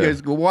 this nigga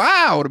is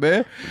wild,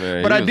 man.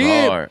 But I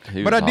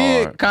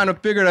did kind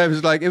of figure that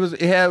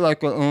it had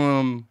like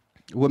a,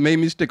 what made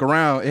me stick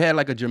around, it had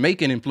like a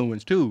Jamaican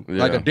influence too.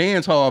 Like a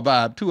dance hall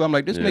vibe too. I'm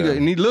like, this nigga,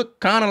 and he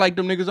looked kind of like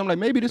them niggas. I'm like,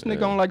 maybe this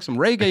nigga on like some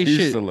reggae shit. He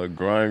used to look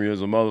grimy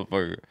as a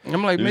motherfucker.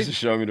 I'm like, he used to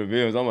show me the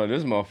videos. I'm like,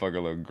 this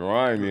motherfucker look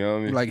grimy, you know what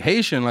I mean? Like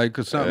Haitian, like,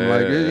 or something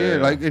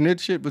like, and that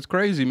shit was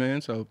crazy,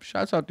 man. So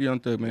shouts out to Young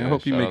Thug, man. I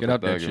hope he make it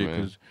out that shit,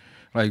 because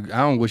like, I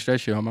don't wish that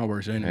shit on my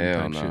worst enemy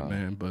type shit,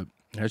 man. But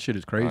that shit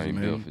is crazy,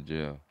 man. Built for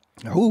jail.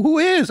 Who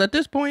is at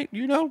this point,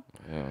 you know?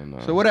 Hell no.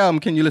 So what album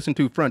can you listen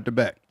to front to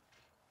back?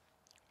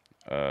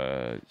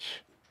 An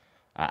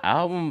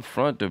album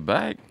front to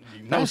back?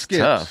 That's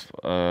tough.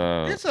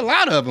 It's a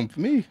lot of them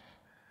for me.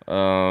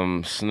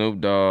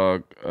 Snoop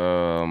Dogg.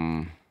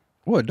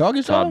 What,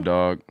 Doggy Style? Top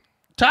Dog.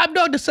 Top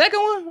Dog, the second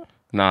one?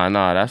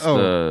 Nah, that's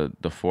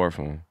the fourth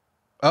one.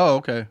 Oh,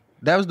 okay.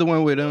 That was the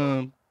one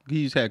with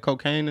he's had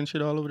cocaine and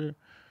shit all over there?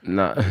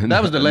 Nah.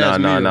 That was the last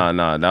meal.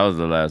 Nah. That was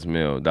the last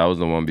meal. That was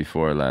the one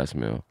before last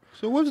meal.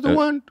 So what's the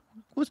one?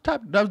 What's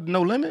top? That was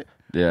No Limit?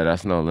 Yeah,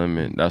 that's No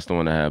Limit. That's the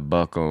one that had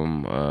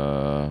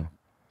Buckham.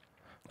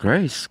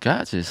 Grace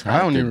Scott just I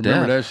don't even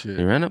remember that shit.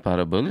 He ran up out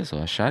of bullets, so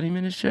I shot him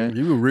in his chest.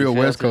 You a real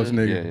West Coast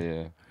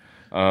nigga.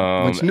 Yeah.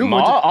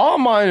 All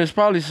mine is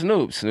probably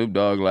Snoop. Snoop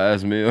Dogg,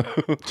 Last Meal.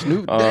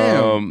 Snoop,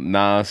 damn.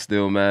 Nah,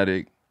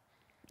 Stillmatic.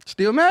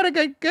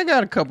 Stillmatic, I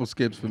got a couple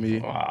skips for me.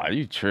 Wow,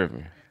 you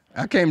tripping.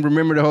 I can't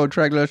remember the whole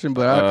track lesson,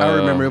 but I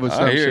remember it was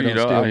some shit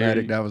on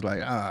Stillmatic that was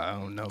like, I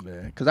don't know,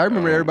 man. Because I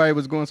remember everybody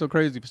was going so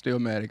crazy for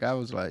Stillmatic. I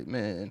was like,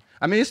 man.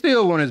 I mean, it's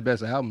still one of his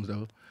best albums,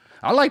 though.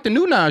 I like the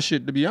new Nas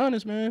shit, to be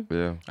honest, man.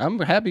 Yeah. I'm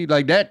happy.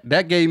 Like,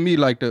 that gave me,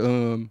 like,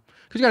 the,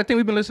 because you got to think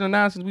we've been listening to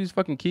Nas since we was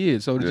fucking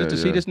kids. So just to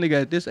see this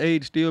nigga at this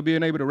age still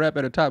being able to rap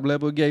at a top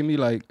level, it gave me,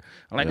 like,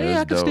 hey,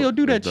 I can still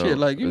do that shit.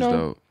 Like, you know.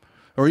 Dope.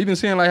 Or even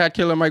seeing like how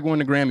Killer Mike won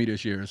the Grammy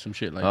this year or some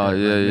shit like that. Oh,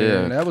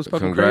 yeah. Man, that was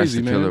fucking Congrats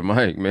crazy, to Killer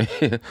Mike, man.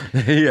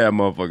 He had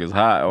motherfuckers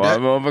hot.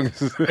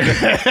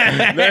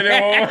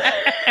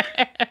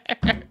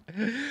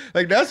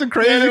 Like, that's a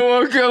crazy... They didn't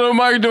want Killer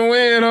Mike to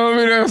win,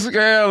 homie. That's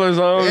scandalous,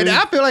 homie. And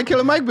I feel like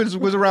Killer Mike was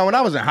around when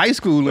I was in high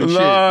school and shit.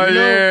 No,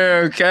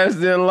 yeah. Cats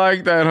didn't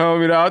like that,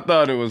 homie. I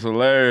thought it was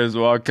hilarious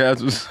while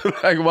Cats was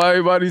like, why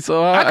everybody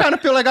so hot? I kind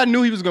of feel like I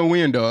knew he was going to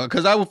win, dog.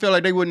 Because I would feel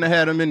like they wouldn't have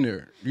had him in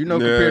there. You know,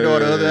 compared to all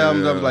the other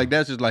albums, I was like,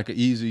 that's just like an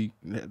easy...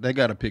 They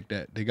got to pick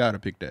that.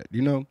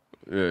 You know?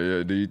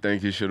 Yeah. Do you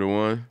think he should have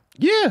won?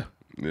 Yeah.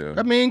 Yeah.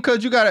 I mean,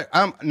 because you got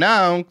to...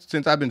 Now,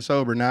 since I've been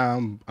sober, now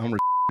I'm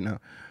now.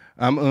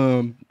 I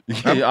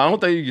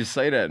don't think you can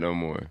say that no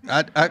more.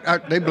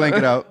 They blank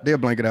it out. They'll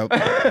blank it out.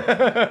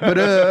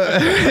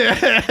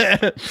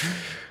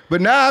 But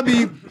now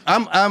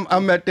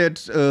I'm at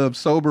that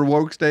sober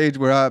woke stage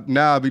where I'll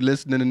be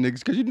listening to niggas,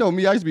 because you know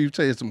me, I used to be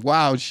saying some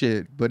wild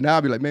shit, but now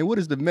I'll be like, man, what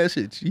is the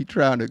message he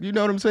trying to, you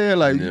know what I'm saying?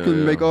 Like, you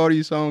couldn't make all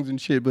these songs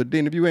and shit, but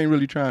then if you ain't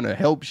really trying to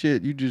help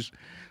shit, you just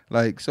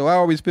like, so I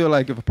always feel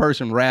like if a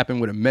person rapping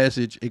with a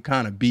message, it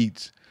kind of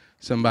beats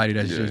somebody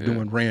that's just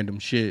doing random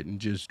shit and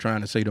just trying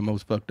to say the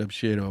most fucked up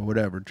shit or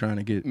whatever, trying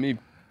to get...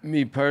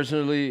 Me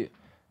personally,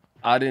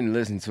 I didn't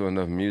listen to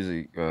enough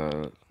music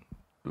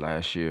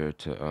last year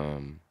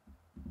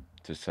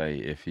to say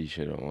if he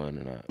should have won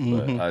or not.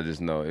 But I just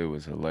know it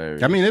was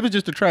hilarious. I mean, it was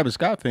just the Travis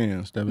Scott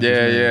fans. That was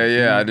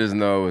I just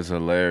know it was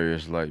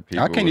hilarious. Like,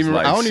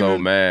 people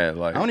mad.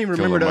 Like, I don't even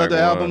remember the other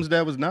albums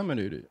that was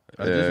nominated.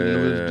 I just knew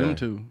it was them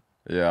two.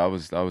 Yeah, I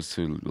was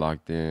too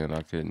locked in.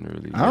 I couldn't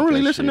really. I don't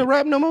really listen to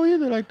rap no more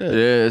either like that.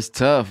 Yeah, it's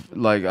tough.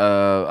 Like,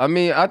 I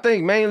mean, I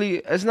think mainly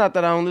it's not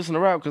that I don't listen to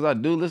rap, because I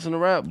do listen to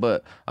rap,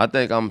 but I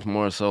think I'm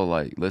more so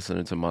like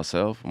listening to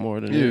myself more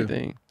than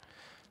anything.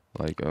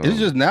 Like, it's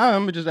just now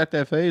I'm just at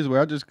that phase where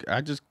I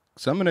just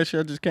some of that shit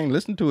I just can't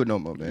listen to it no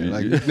more, man.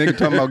 Like this nigga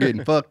talking about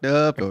getting fucked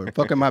up or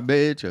fucking my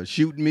bitch or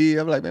shooting me.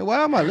 I'm like, man,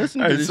 why am I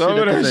listening to this shit? Some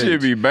of that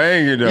shit be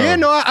banging though. Yeah,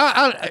 no,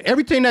 I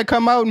everything that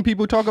come out and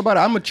people talk about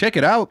it, I'm gonna check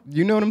it out.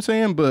 You know what I'm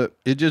saying? But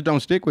it just don't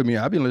stick with me.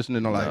 I've been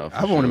listening to like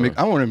I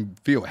want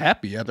to feel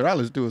happy after I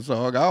listen to a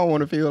song. I don't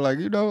want to feel like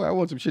I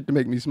want some shit to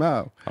make me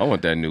smile. I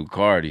want that new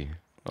Cardi.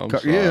 I'm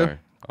sorry. Yeah,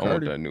 I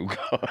want that new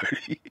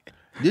Cardi.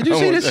 Did you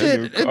see this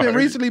shit? It's been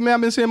recently, man.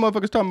 I've been seeing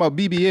motherfuckers talking about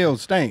BBLs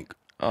stink.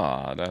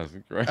 Oh, that's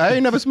great. I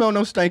ain't never smelled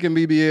no stinking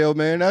BBL,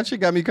 man. That shit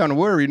got me kind of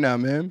worried now,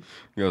 man.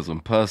 You got some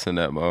pus in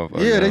that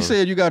motherfucker. Yeah, they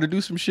said you got to do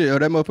some shit, or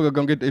that motherfucker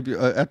gonna get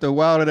after a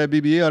while of that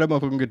BBL, that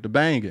motherfucker gonna get the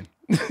banging.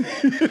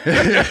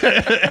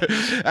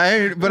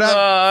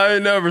 I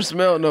ain't never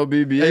smelled no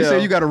BBL. They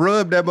say you got to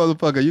rub that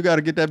motherfucker. You got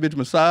to get that bitch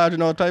massage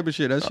and all type of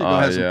shit. That shit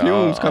gonna have some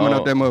fumes coming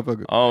out that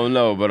motherfucker. I don't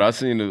know, but I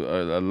seen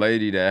a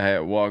lady that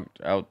had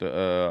walked out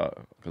the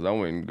because I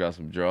went and got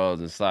some drawers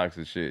and socks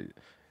and shit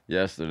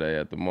yesterday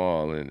at the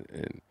mall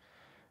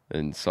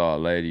and saw a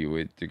lady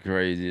with the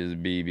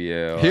craziest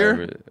BBL here.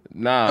 Ever.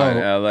 Nah, in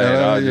LA. And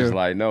I was just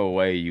like, no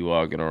way you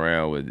walking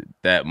around with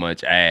that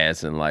much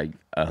ass and like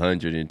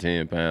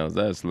 110 pounds.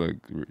 That's look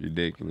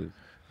ridiculous.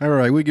 All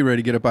right, we get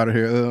ready to get up out of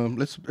here.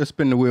 Let's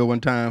spin the wheel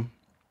one time.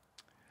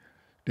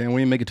 Damn,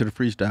 we ain't make it to the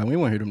freestyle. We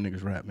want to hear them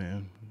niggas rap,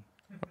 man.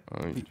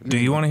 Do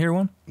you want to hear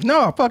one?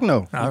 No, fuck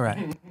no. All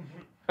right.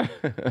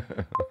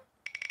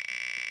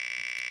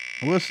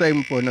 We'll save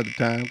them for another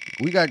time.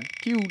 We got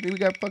Q. We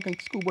got fucking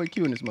ScHoolboy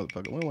Q in this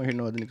motherfucker. We don't want to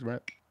hear no other niggas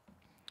rap.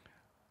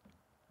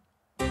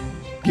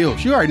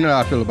 GILFS. You already know how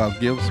I feel about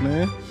GILFS,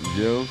 man.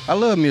 GILFS? I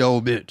love me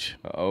old bitch.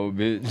 Old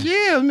bitch?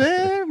 Yeah,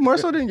 man. More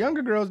so than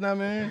younger girls now,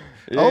 man.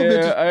 Yeah, old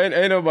bitches.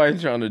 Ain't nobody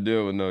trying to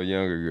deal with no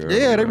younger girl.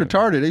 Yeah, they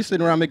retarded. They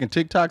sitting around making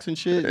TikToks and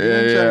shit.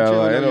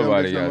 Ain't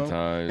nobody got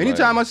time.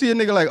 Anytime I see a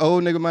nigga like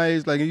old nigga my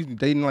age, like he's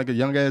dating like a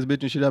young ass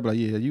bitch and shit, I be like,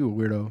 yeah, you a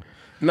weirdo.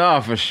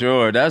 Nah, for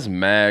sure. That's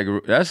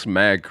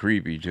mad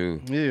creepy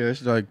too. Yeah,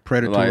 it's like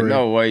predatory. Like,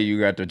 no way you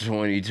got the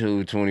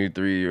 22,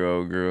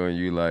 23-year-old girl and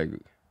you like...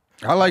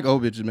 I like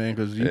old bitches, man,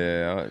 because you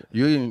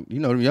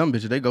know them young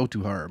bitches, they go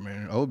too hard,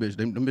 man. Old bitches,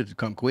 them bitches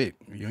come quick.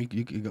 You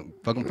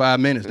fucking 5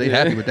 minutes, they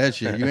happy with that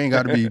shit. You ain't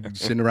got to be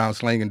sitting around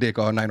slanging dick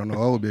all night on the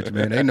old bitch,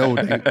 man.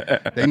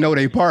 They know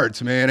they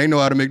parts, man. They know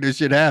how to make this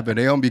shit happen.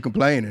 They don't be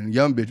complaining.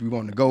 Young bitch, we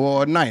want to go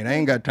all night. I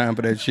ain't got time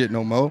for that shit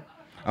no more.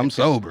 I'm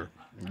sober.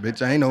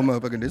 Bitch, I ain't no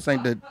motherfucking, this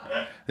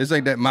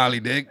ain't that Molly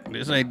dick.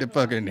 This ain't the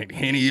fucking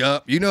Henny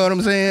up. You know what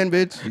I'm saying,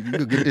 bitch? You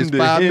can get this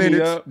 5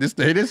 minutes.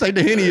 This ain't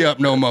the Henny up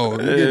no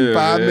more. You getting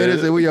 5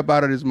 minutes and we up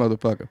out of this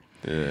motherfucker.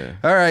 Yeah.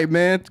 All right,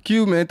 man.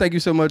 Q, man, thank you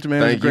so much,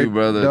 man. Thank you,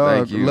 brother.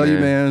 Dog. Thank you, Love you,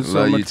 man. So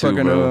Love much you too,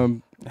 fucking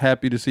bro.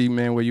 happy to see,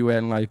 man, where you at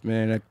in life,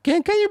 man.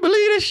 Can you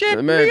believe this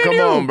shit? Man, come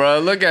on, bro.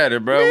 Look at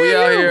it, bro. We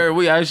out here.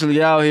 We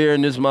actually out here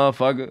in this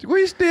motherfucker.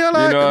 We still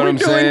out. You know what I'm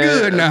doing saying?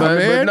 Good now,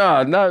 man.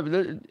 But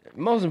nah,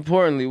 most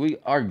importantly,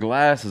 our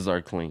glasses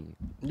are clean.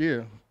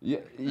 Yeah.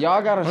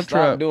 Y'all gotta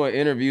stop doing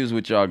interviews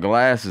with y'all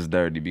glasses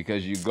dirty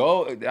because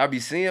I be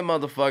seeing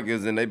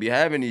motherfuckers and they be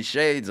having these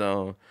shades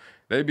on.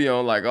 They be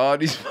on like all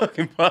these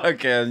fucking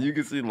podcasts. And you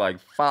can see like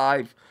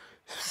 5,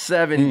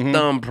 7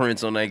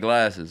 thumbprints on their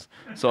glasses.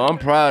 So I'm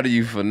proud of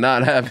you for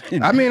not having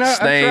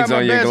stains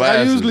on your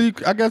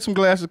glasses. I got some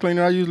glasses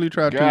cleaner. I usually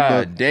try to.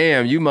 God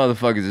damn, you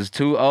motherfuckers is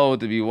too old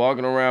to be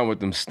walking around with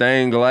them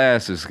stained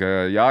glasses,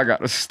 cuz. Y'all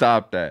gotta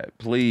stop that.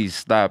 Please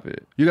stop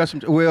it. You got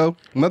some,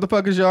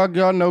 motherfuckers,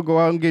 y'all know, go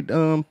out and get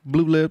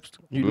blue lips.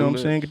 You know what I'm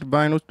saying? Get the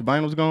vinyls. The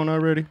vinyls gone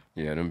already?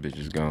 Yeah, them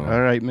bitches gone.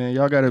 All right, man.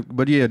 Y'all gotta,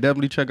 but yeah,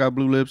 definitely check out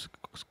blue lips.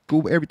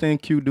 Everything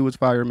Q do is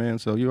fire, man.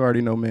 So you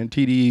already know, man.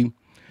 TDE.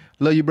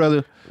 Love you,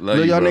 brother.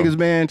 Love y'all niggas,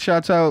 man.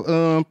 Shouts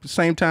out.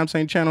 Same time,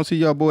 same channel. See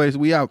y'all boys.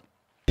 We out.